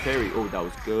punish the parry. Oh, that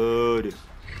was good.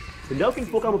 Sindel can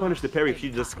full combo punish the parry if she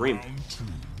just screamed. Round 2,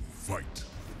 fight.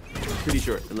 Pretty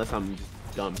sure, unless I'm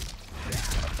just dumb.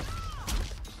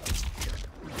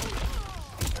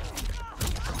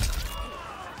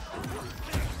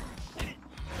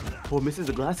 Oh, misses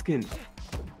the glass skin.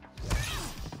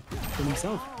 From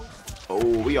himself.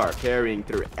 Oh, we are carrying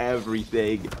through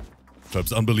everything.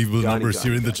 Perhaps unbelievable numbers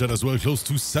here in the chat as well. Close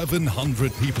to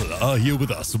 700 people are here with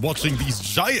us, watching these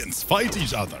giants fight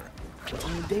each other.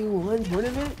 On day 1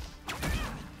 tournament?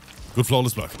 Good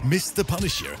flawless block. Missed the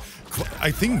punish here. I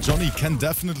think Johnny can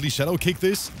definitely shadow kick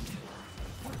this.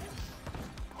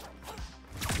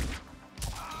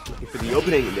 Looking for the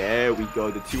opening. There we go.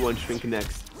 The 2-1 string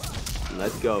connects.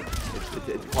 Let's go.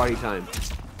 It's party time.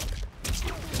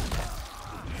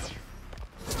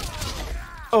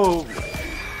 Oh,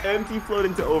 empty float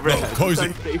into overhead. Oh,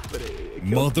 KOISY.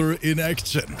 Mother in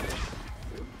action.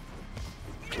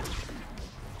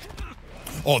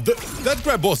 Oh, that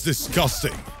grab was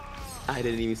disgusting. I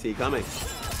didn't even see it coming.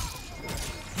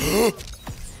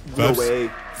 No way.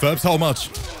 Fabs, how much?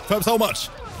 Fabs, how much?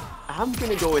 I'm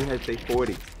gonna go ahead and say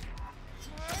 40.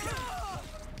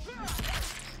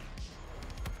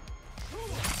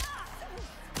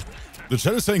 The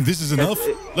chat is saying this is enough.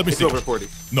 Let me see. It's over 40.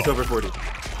 No. It's over 40.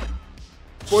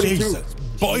 42. Jesus.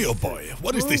 Boy, oh boy.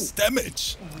 What is this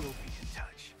damage?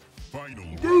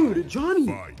 Final Dude, Johnny.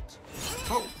 fight.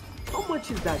 How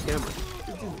much is that camera?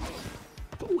 It's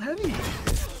so heavy.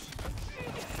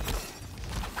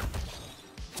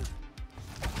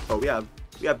 Oh, we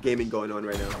have gaming going on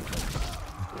right now.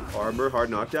 Armor, hard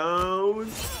knockdown.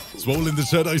 Swole in the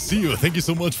chat, I see you. Thank you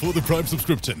so much for the Prime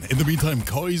subscription. In the meantime,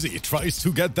 KOISY tries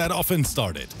to get that offense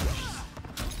started.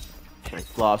 Nice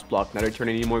floss block. Not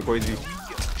returning anymore, KOISY.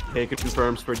 Take it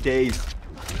confirms for days.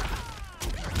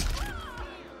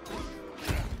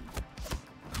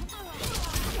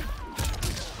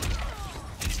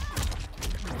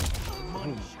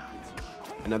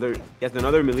 He has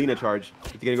another Melina charge.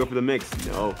 He's gonna go for the mix.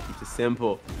 No, it's just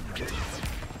simple.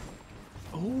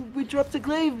 Oh, we dropped a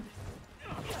glaive.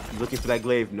 Looking for that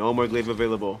glaive. No more glaive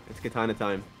available. It's katana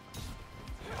time.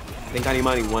 I think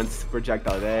Kanimani wants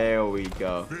projectile. There we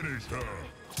go. Finish her.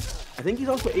 I think he's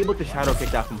also able to shadow kick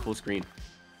that from full screen.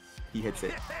 He hits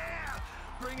it.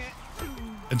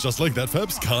 And just like that,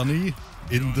 Fabs, Kani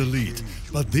in the lead.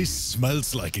 But this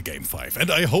smells like a game 5.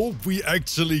 And I hope we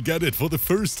actually get it for the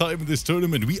first time in this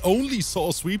tournament. We only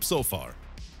saw sweep so far.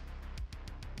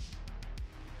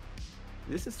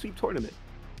 This is sweep tournament.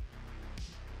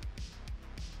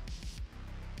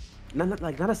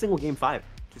 Not a single game 5.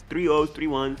 Just 3-0s,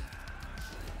 3-1s.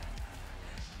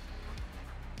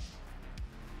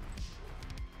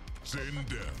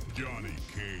 Sindel, Johnny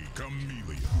K,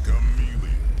 Chameleon,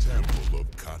 Temple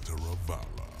of Kataravala.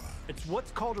 It's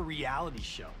what's called a reality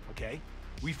show, okay?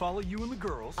 We follow you and the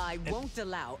girls. I won't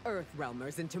allow Earth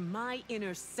Realmers into my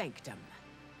inner sanctum.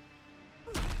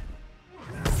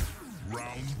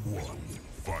 Round 1,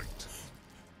 fight.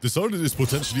 DISARTED is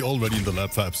potentially already in the lab,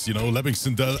 Fabs. You know, labbing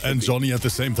Sindel and Johnny at the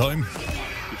same time.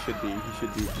 He should be. He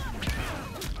should be.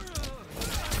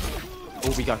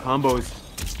 Oh, we got combos.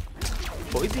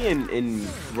 KOISY in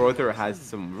ROETHOR has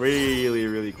some really,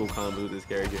 really cool combos with this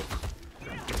character.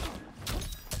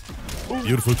 Ooh.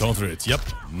 Beautiful counter hit. Yep.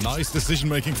 Nice decision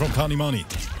making from Kanimani.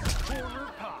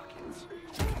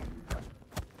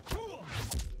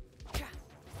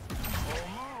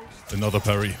 Another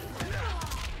parry.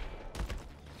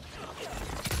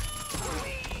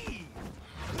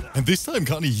 And this time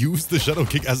Kani used the shadow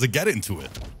kick as a get into it.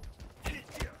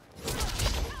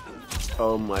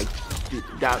 Oh my, dude,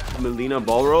 that Melina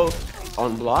ball roll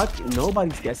on block,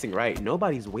 nobody's guessing right.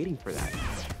 Nobody's waiting for that.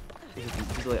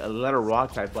 It's like a let her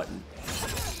rock type button.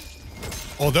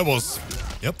 Oh, that was,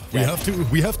 yep.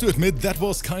 We have to admit that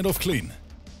was kind of clean.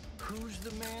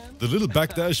 The little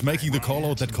backdash making the call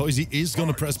out that KOISY is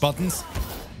gonna press buttons.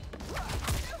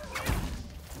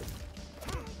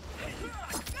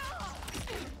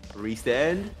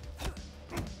 Restand.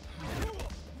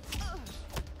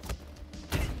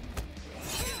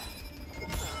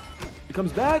 He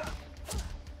comes back.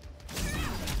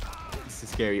 This is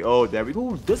scary. Oh, there we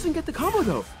go. Doesn't get the combo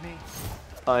though.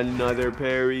 Another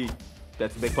parry.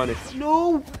 That's a big punish.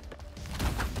 No.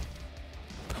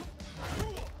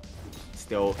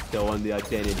 Still on the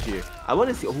advantage here. I want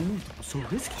to see. Oh, so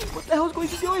risky. What the hell is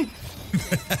KOISY doing?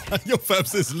 Your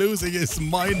Fabs is losing his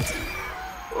mind.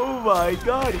 Oh my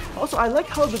god. Also, I like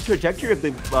how the trajectory of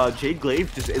the Jade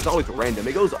Glaive just is always random.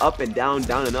 It goes up and down,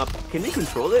 down and up. Can they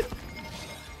control it?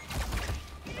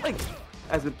 Like,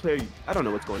 as a player, I don't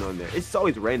know what's going on there. It's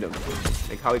always random,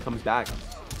 like how he comes back.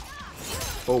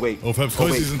 Oh wait. Oh, perhaps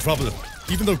KOISY is in trouble.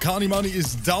 Even though KANIMANI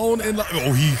is down in life.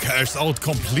 Oh, he cashed out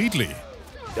completely.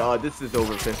 Oh, this is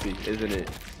over 50, isn't it?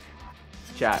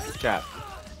 Chat.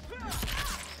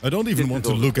 I don't even want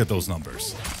to look at those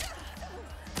numbers.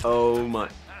 Oh my.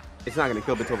 It's not gonna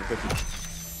kill, but it's over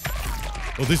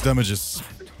 50. Oh, this damage is...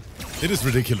 It is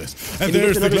ridiculous. And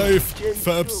there's the glaive.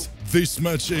 Fabs, this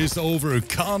match is over.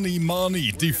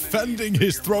 KANIMANI defending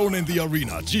his throne in the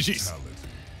arena. GG's.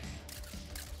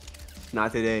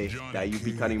 Not today that you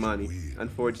beat KANIMANI,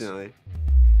 unfortunately.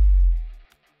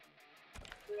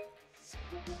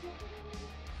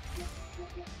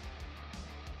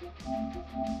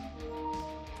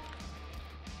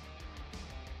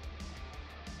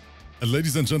 And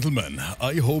ladies and gentlemen,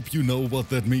 I hope you know what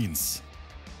that means.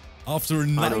 After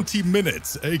 90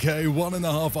 minutes, aka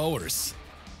 1.5 hours,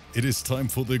 it is time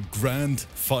for the grand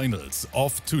finals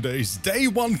of today's Day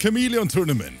 1 Chameleon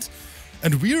tournament.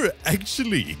 And we're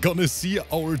actually gonna see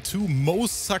our two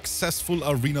most successful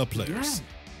arena players. Yeah.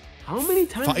 How many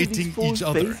times fighting each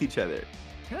other? face each other?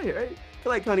 Tell you, right? I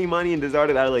feel like KANIMANI and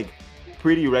DISARTED are like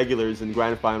pretty regulars in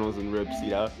grand finals and rips,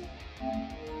 you know?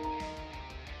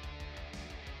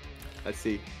 Let's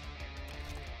see.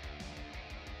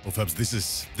 Oh, Fabs, this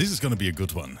is gonna be a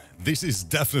good one. This is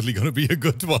definitely gonna be a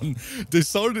good one.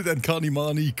 DISARTED and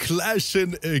KANIMANI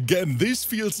clashing again. This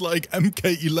feels like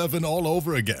MK11 all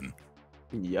over again.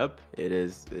 Yep, it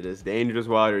is. It is dangerous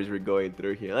waters we're going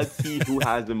through here. Let's see who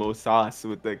has the most sauce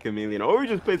with the Chameleon, or who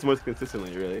just plays most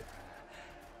consistently, really.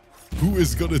 Who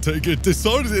is gonna take it?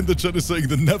 DISARTED in the chat is saying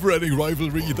the never-ending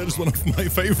rivalry. That is one of my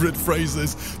favorite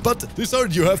phrases. But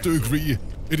DISARTED, you have to agree,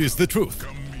 it is the truth.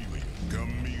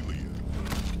 Chameleon,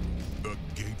 the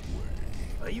gateway.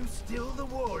 Are you still the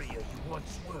warrior you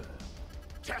once were?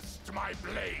 Test my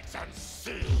blades and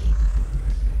see.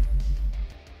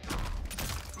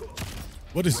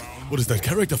 What is that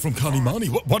character from KANIMANI?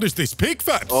 What is this pig,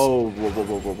 Fabs? Oh,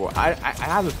 whoa. I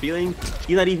have a feeling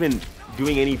he's not even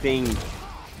doing anything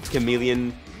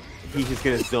Chameleon. He's just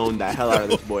gonna zone the hell out of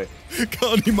this boy.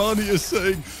 KANIMANI is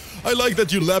saying, I like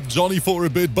that you lapped Johnny for a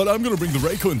bit, but I'm gonna bring the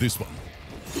Reiko in this one.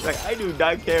 He's like, I do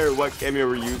not care what cameo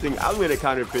we're using. I'm gonna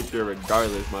counter picture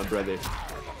regardless, my brother.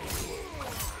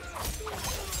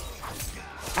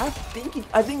 I think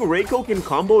Reiko can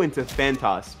combo into fan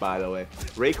toss, by the way.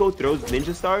 Reiko throws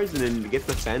ninja stars and then gets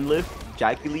the fan lift,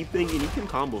 Jackie Leap thing, and he can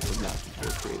combo from that.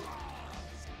 That's great.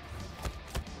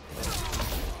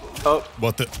 Oh.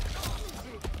 What the?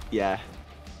 Yeah.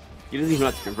 He doesn't even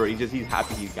have to convert. He's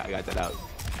happy he got that out.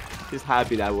 Just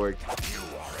happy that worked.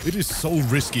 It is so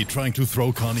risky trying to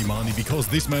throw KANIMANI because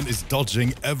this man is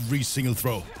dodging every single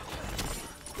throw.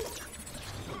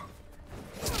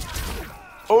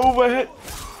 Overhead.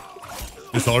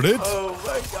 DISARTED? Oh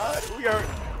my god, we are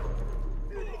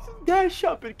dash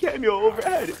up and cameo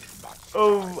overhead.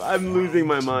 Oh, I'm losing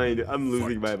my mind. I'm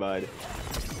losing my mind.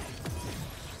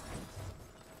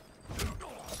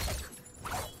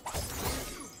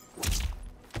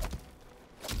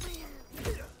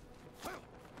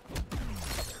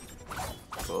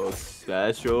 Oh,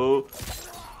 special.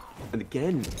 And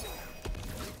again.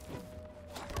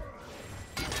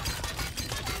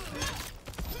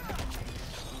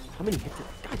 How many hits?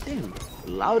 God damn,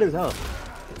 loud as hell.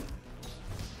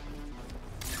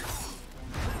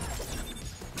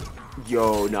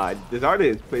 Yo, nah,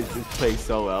 DISARTED plays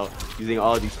so well, using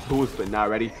all these tools, but not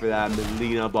ready for that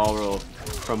Melina ball roll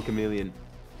from Chameleon.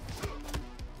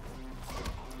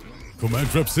 Command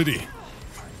Trap City.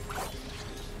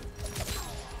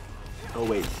 Oh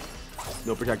wait,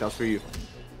 no projectiles for you.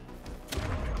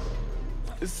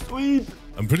 Sweep.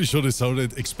 I'm pretty sure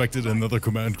DISARTED expected another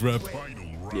command grab.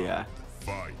 Yeah.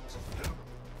 Fight.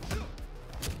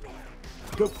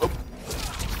 Go.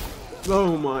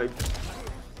 Oh my.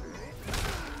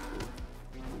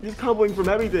 He's comboing from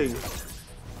everything.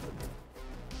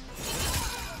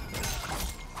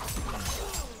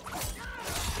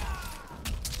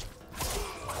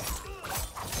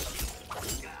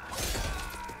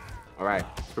 All right,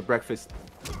 for breakfast.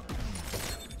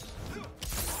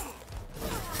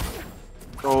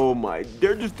 Oh my,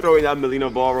 they're just throwing that Melina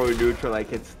ball roll neutral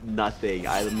like it's nothing.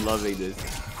 I'm loving this.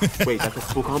 Wait, that's a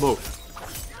full combo.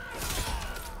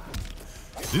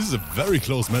 This is a very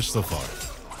close match so far.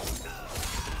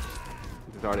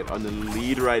 Started on the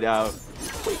lead right now.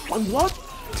 Wait, on what?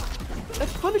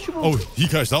 That's punishable. Oh, he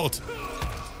cashed out.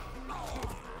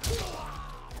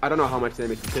 I don't know how much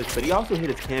damage he did, but he also hit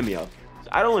his cameo. So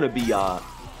I don't want to be,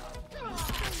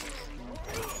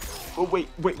 Oh, wait.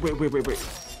 What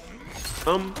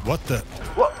the?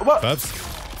 What?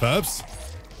 Fabs?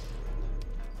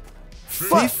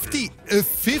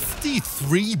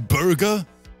 53 burger?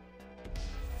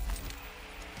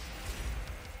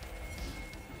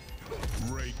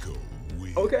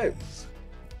 Okay.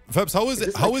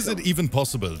 Fabs, how is it even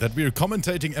possible that we're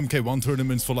commentating MK1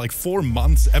 tournaments for like 4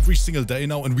 months every single day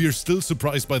now, and we are still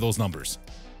surprised by those numbers?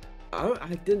 I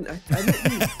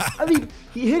mean,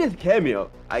 he hit his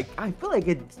cameo. I feel like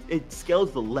it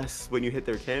scales the less when you hit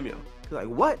their cameo. Like,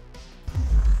 what?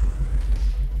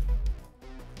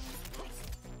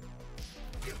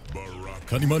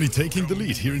 KANIMANI taking the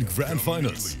lead here in Grand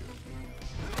Finals.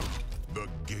 The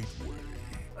gateway.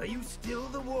 Are you still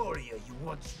the warrior you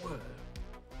once were?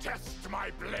 Test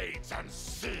my blades and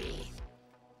see.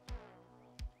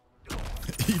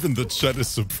 Even the chat is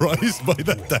surprised by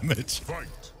that damage. Fight.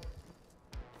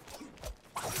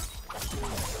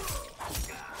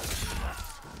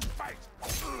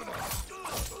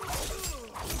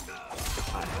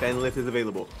 Fan lift is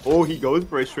available. Oh, he goes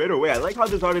for it straight away. I like how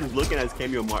DISARTED is looking at his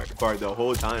cameo bar the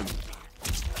whole time.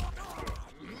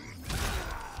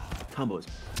 Combos.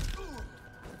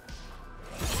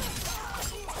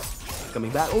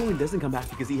 Coming back. Oh, it doesn't come back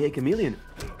because he hit Chameleon.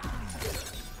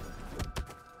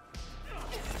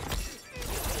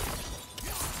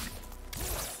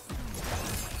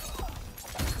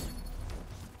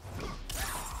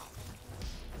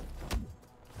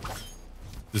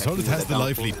 DISARTED has the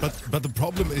life lead, but the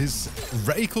problem is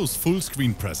Reiko's full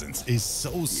screen presence is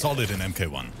so solid in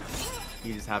MK1.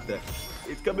 You just have to.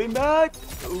 It's coming back.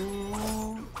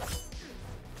 Ooh.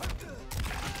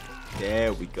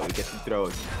 There we go. He gets the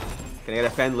throws. Can I get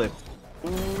a fan lift?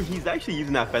 Ooh, he's actually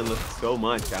using that fan lift so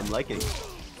much. I'm liking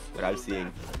what I'm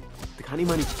seeing. The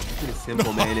KANIMANI keeping a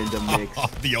simple man in the mix.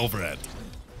 The overhead.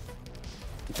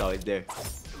 It's always there.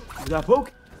 Is that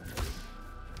poke?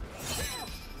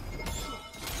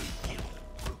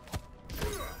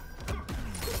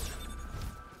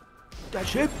 That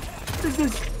ship? What is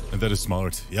this? And that is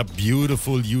smart. Yeah,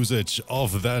 beautiful usage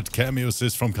of that cameo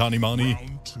assist from KANIMANI.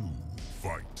 Round 2.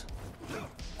 Fight.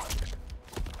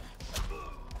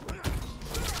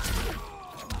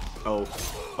 Oh,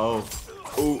 oh,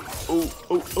 oh, oh,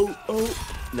 oh, oh, oh.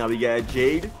 Now we got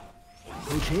Jade.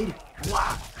 Oh, Jade.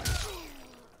 Wow.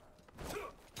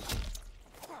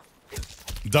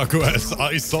 Daco S,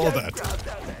 I saw that.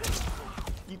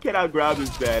 You cannot grab this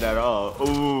bad at all.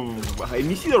 Oh, and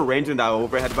you see the range in that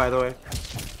overhead, by the way?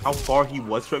 How far he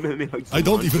was from him? Like, I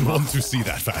don't even want to see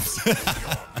that fast.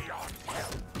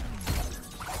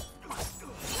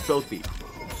 Filthy.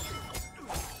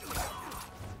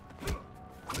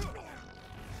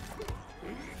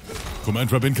 Command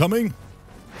trap incoming.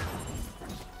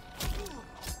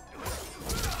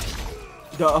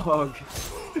 Dog.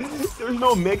 There's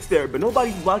no mix there, but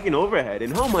nobody's blocking overhead.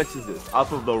 And how much is this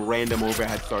off of the random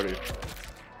overhead starter?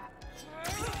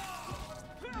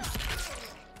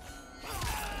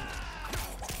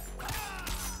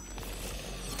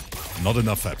 Not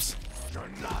enough Fabs.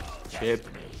 Chip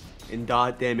and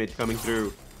dot damage coming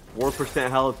through. 4%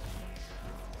 health.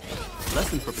 Less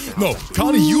than 4%. No,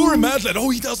 Kani, you're a mad lad.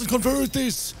 Oh, he doesn't convert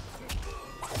this.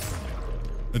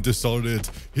 And DISARTED,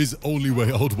 his only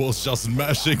way out was just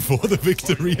mashing for the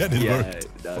victory, and it worked.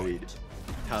 Yeah, David.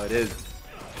 How it is.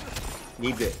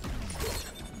 Needs it.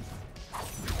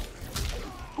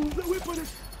 Ooh, the whip on it.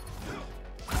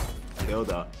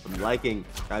 Hilda, I'm liking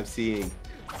what I'm seeing.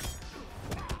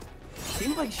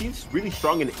 Seems like she's really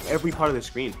strong in every part of the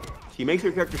screen. She makes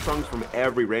her character strong from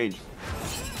every range.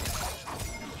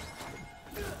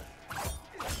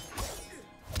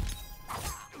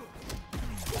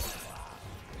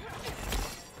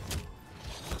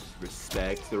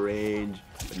 Respects the range,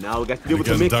 but now we got to deal with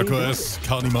the mix. Daco S,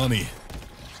 KANIMANI.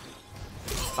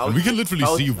 And we can literally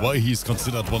see why he's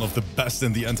considered one of the best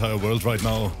in the entire world right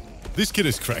now. This kid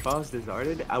is cracked. If I was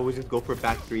DISARTED, I would just go for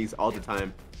back threes all the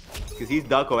time. Because he's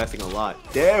Daco S-ing a lot.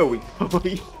 There we go. Of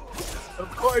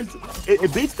course.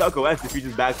 It beats Daco S if you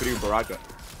just back three Baraka.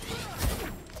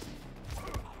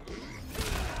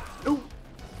 Ooh.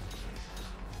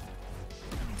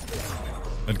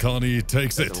 And Kani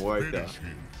takes it. Doesn't work though.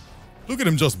 Look at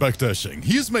him just backdashing.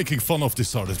 He is making fun of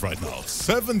DISARTED right now.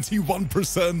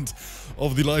 71%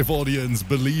 of the live audience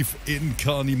believe in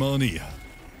KANIMANI,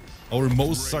 our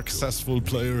most successful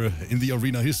player in the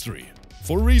arena history.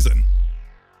 For a reason.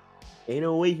 Ain't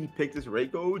no way he picked this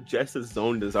Reiko just to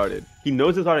zone DISARTED. He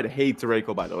knows DISARTED hates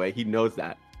Reiko, by the way. He knows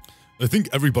that. I think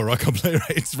every Baraka player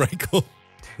hates Reiko.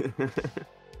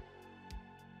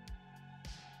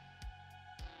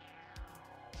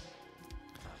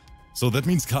 So that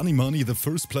means KANIMANI, the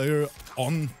first player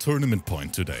on tournament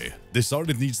point today.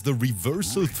 DISARTED needs the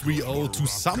reversal 3-0 to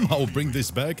somehow bring this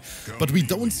back, but we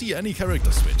don't see any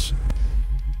character switch.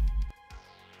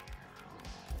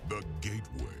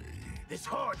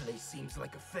 place seems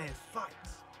like a fair fight.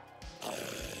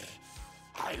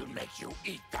 I'll make you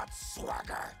eat that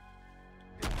swagger.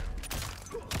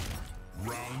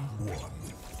 Round 1.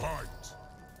 Fight.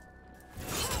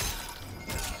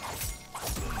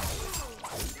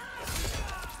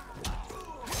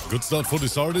 Good start for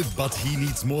DISARTED, but he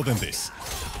needs more than this.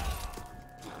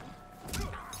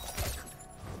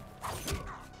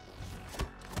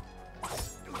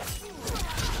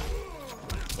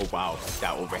 Oh wow,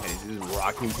 that overhead is just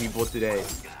rocking people today.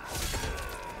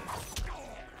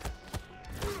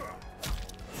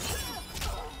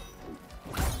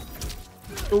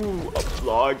 Ooh, up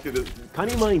block to the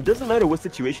Kanimani. Doesn't matter what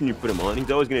situation you put him on, he's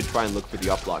always gonna try and look for the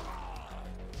up block.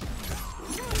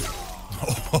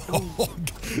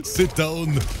 Sit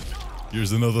down.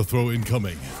 Here's another throw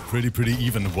incoming. Pretty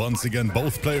even. Once again,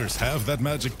 both players have that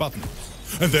magic button.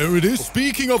 And there it is.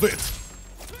 Speaking of it.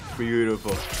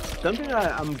 Beautiful. Something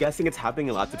I'm guessing it's happening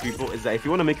a lot to people is that if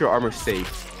you want to make your armor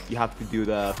safe, you have to do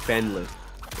the fan lift,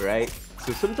 right?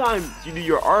 So sometimes you do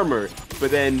your armor,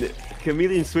 but then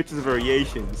Chameleon switches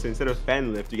variations. So instead of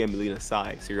fan lift, you get Melina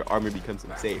Sai, so your armor becomes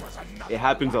unsafe. It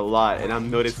happens a lot, and I'm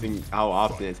noticing how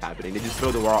often it's happening. They just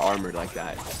throw the raw armor like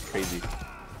that. It's crazy.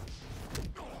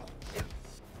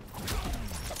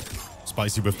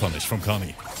 Spicy with punish from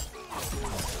Kani.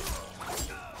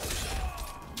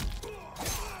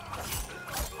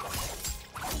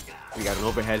 We got an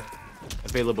overhead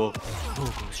available.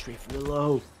 Oh, go straight for the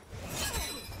low.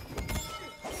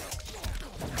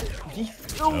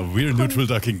 We're neutral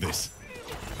ducking this.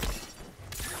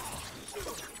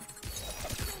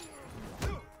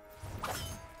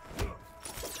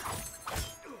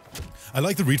 I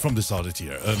like the read from DISARTED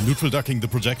here. Neutral ducking the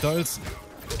projectiles.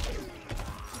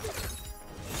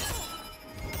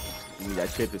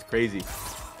 That chip is crazy.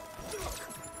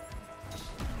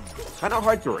 Kind of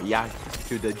hard to react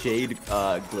to the Jade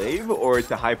glaive or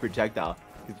it's a high projectile.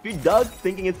 If you duck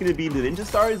thinking it's going to be the ninja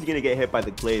stars, you're going to get hit by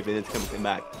the glaive and it's coming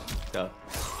back. So,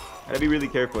 gotta be really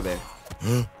careful there.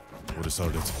 What is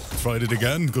started? Tried it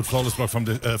again. Good flawless block from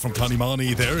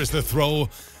Kanimani. There is the throw.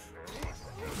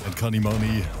 And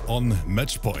Kanimani on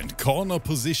match point. Corner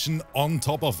position on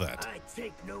top of that.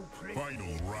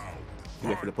 Final round. He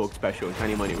went for the poke special and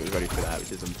Kanimani was ready for that,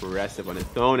 which is impressive on his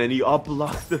own. And he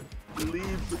up-blocks the lead.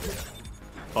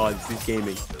 Oh, this is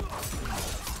gaming.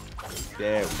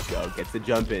 There we go. Gets the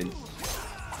jump in.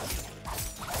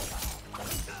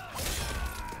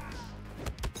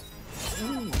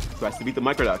 So has to beat the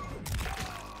micro duck.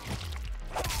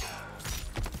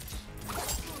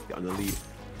 Get on the lead.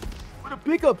 What a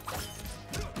pickup!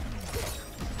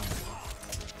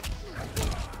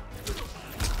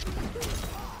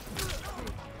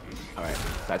 Alright,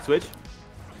 side switch.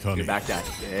 Kani. Back dash.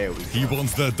 There we go. He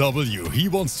wants that W. He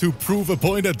wants to prove a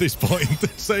point at this point,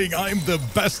 saying I'm the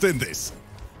best in this.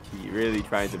 He really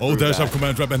trying to Oh, prove dash that. up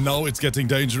command trap, and now it's getting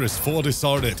dangerous for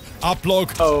DISARTED. Up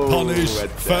block, Oh, punish,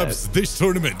 that's Fabs. bad. This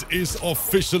tournament is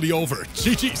officially over.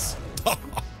 GG's.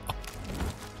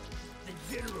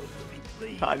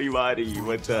 Kanimani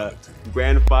with the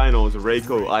grand finals,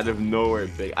 Reiko out of nowhere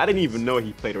big. I didn't even know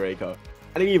he played Reiko.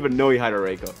 I didn't even know he had a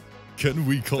Reiko. Can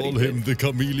we call him the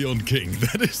Chameleon King?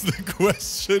 That is the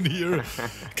question here.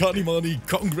 Kanimani,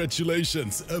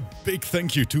 congratulations. A big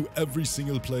thank you to every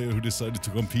single player who decided to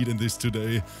compete in this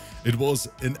today. It was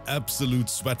an absolute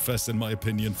sweatfest in my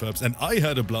opinion, Fabs. And I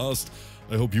had a blast.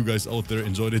 I hope you guys out there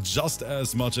enjoyed it just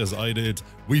as much as I did.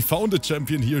 We found a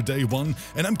champion here day one.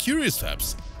 And I'm curious,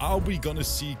 Fabs, are we gonna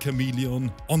see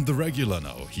Chameleon on the regular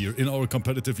now here in our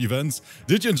competitive events?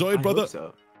 Did you enjoy it, brother? I hope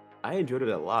so. I enjoyed it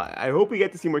a lot. I hope we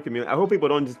get to see more Chameleon. I hope people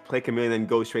don't just play Chameleon and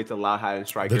go straight to Lahai and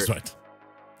Striker. That's right.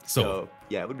 So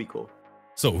yeah, it would be cool.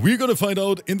 So we're gonna find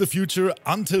out in the future.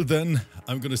 Until then,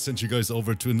 I'm gonna send you guys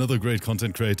over to another great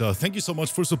content creator. Thank you so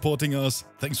much for supporting us.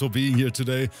 Thanks for being here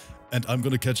today. And I'm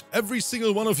gonna catch every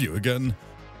single one of you again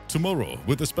tomorrow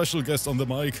with a special guest on the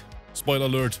mic. Spoiler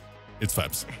alert, it's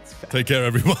Fabs. Take care,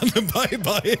 everyone.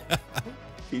 Bye-bye.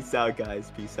 Peace out,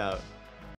 guys. Peace out.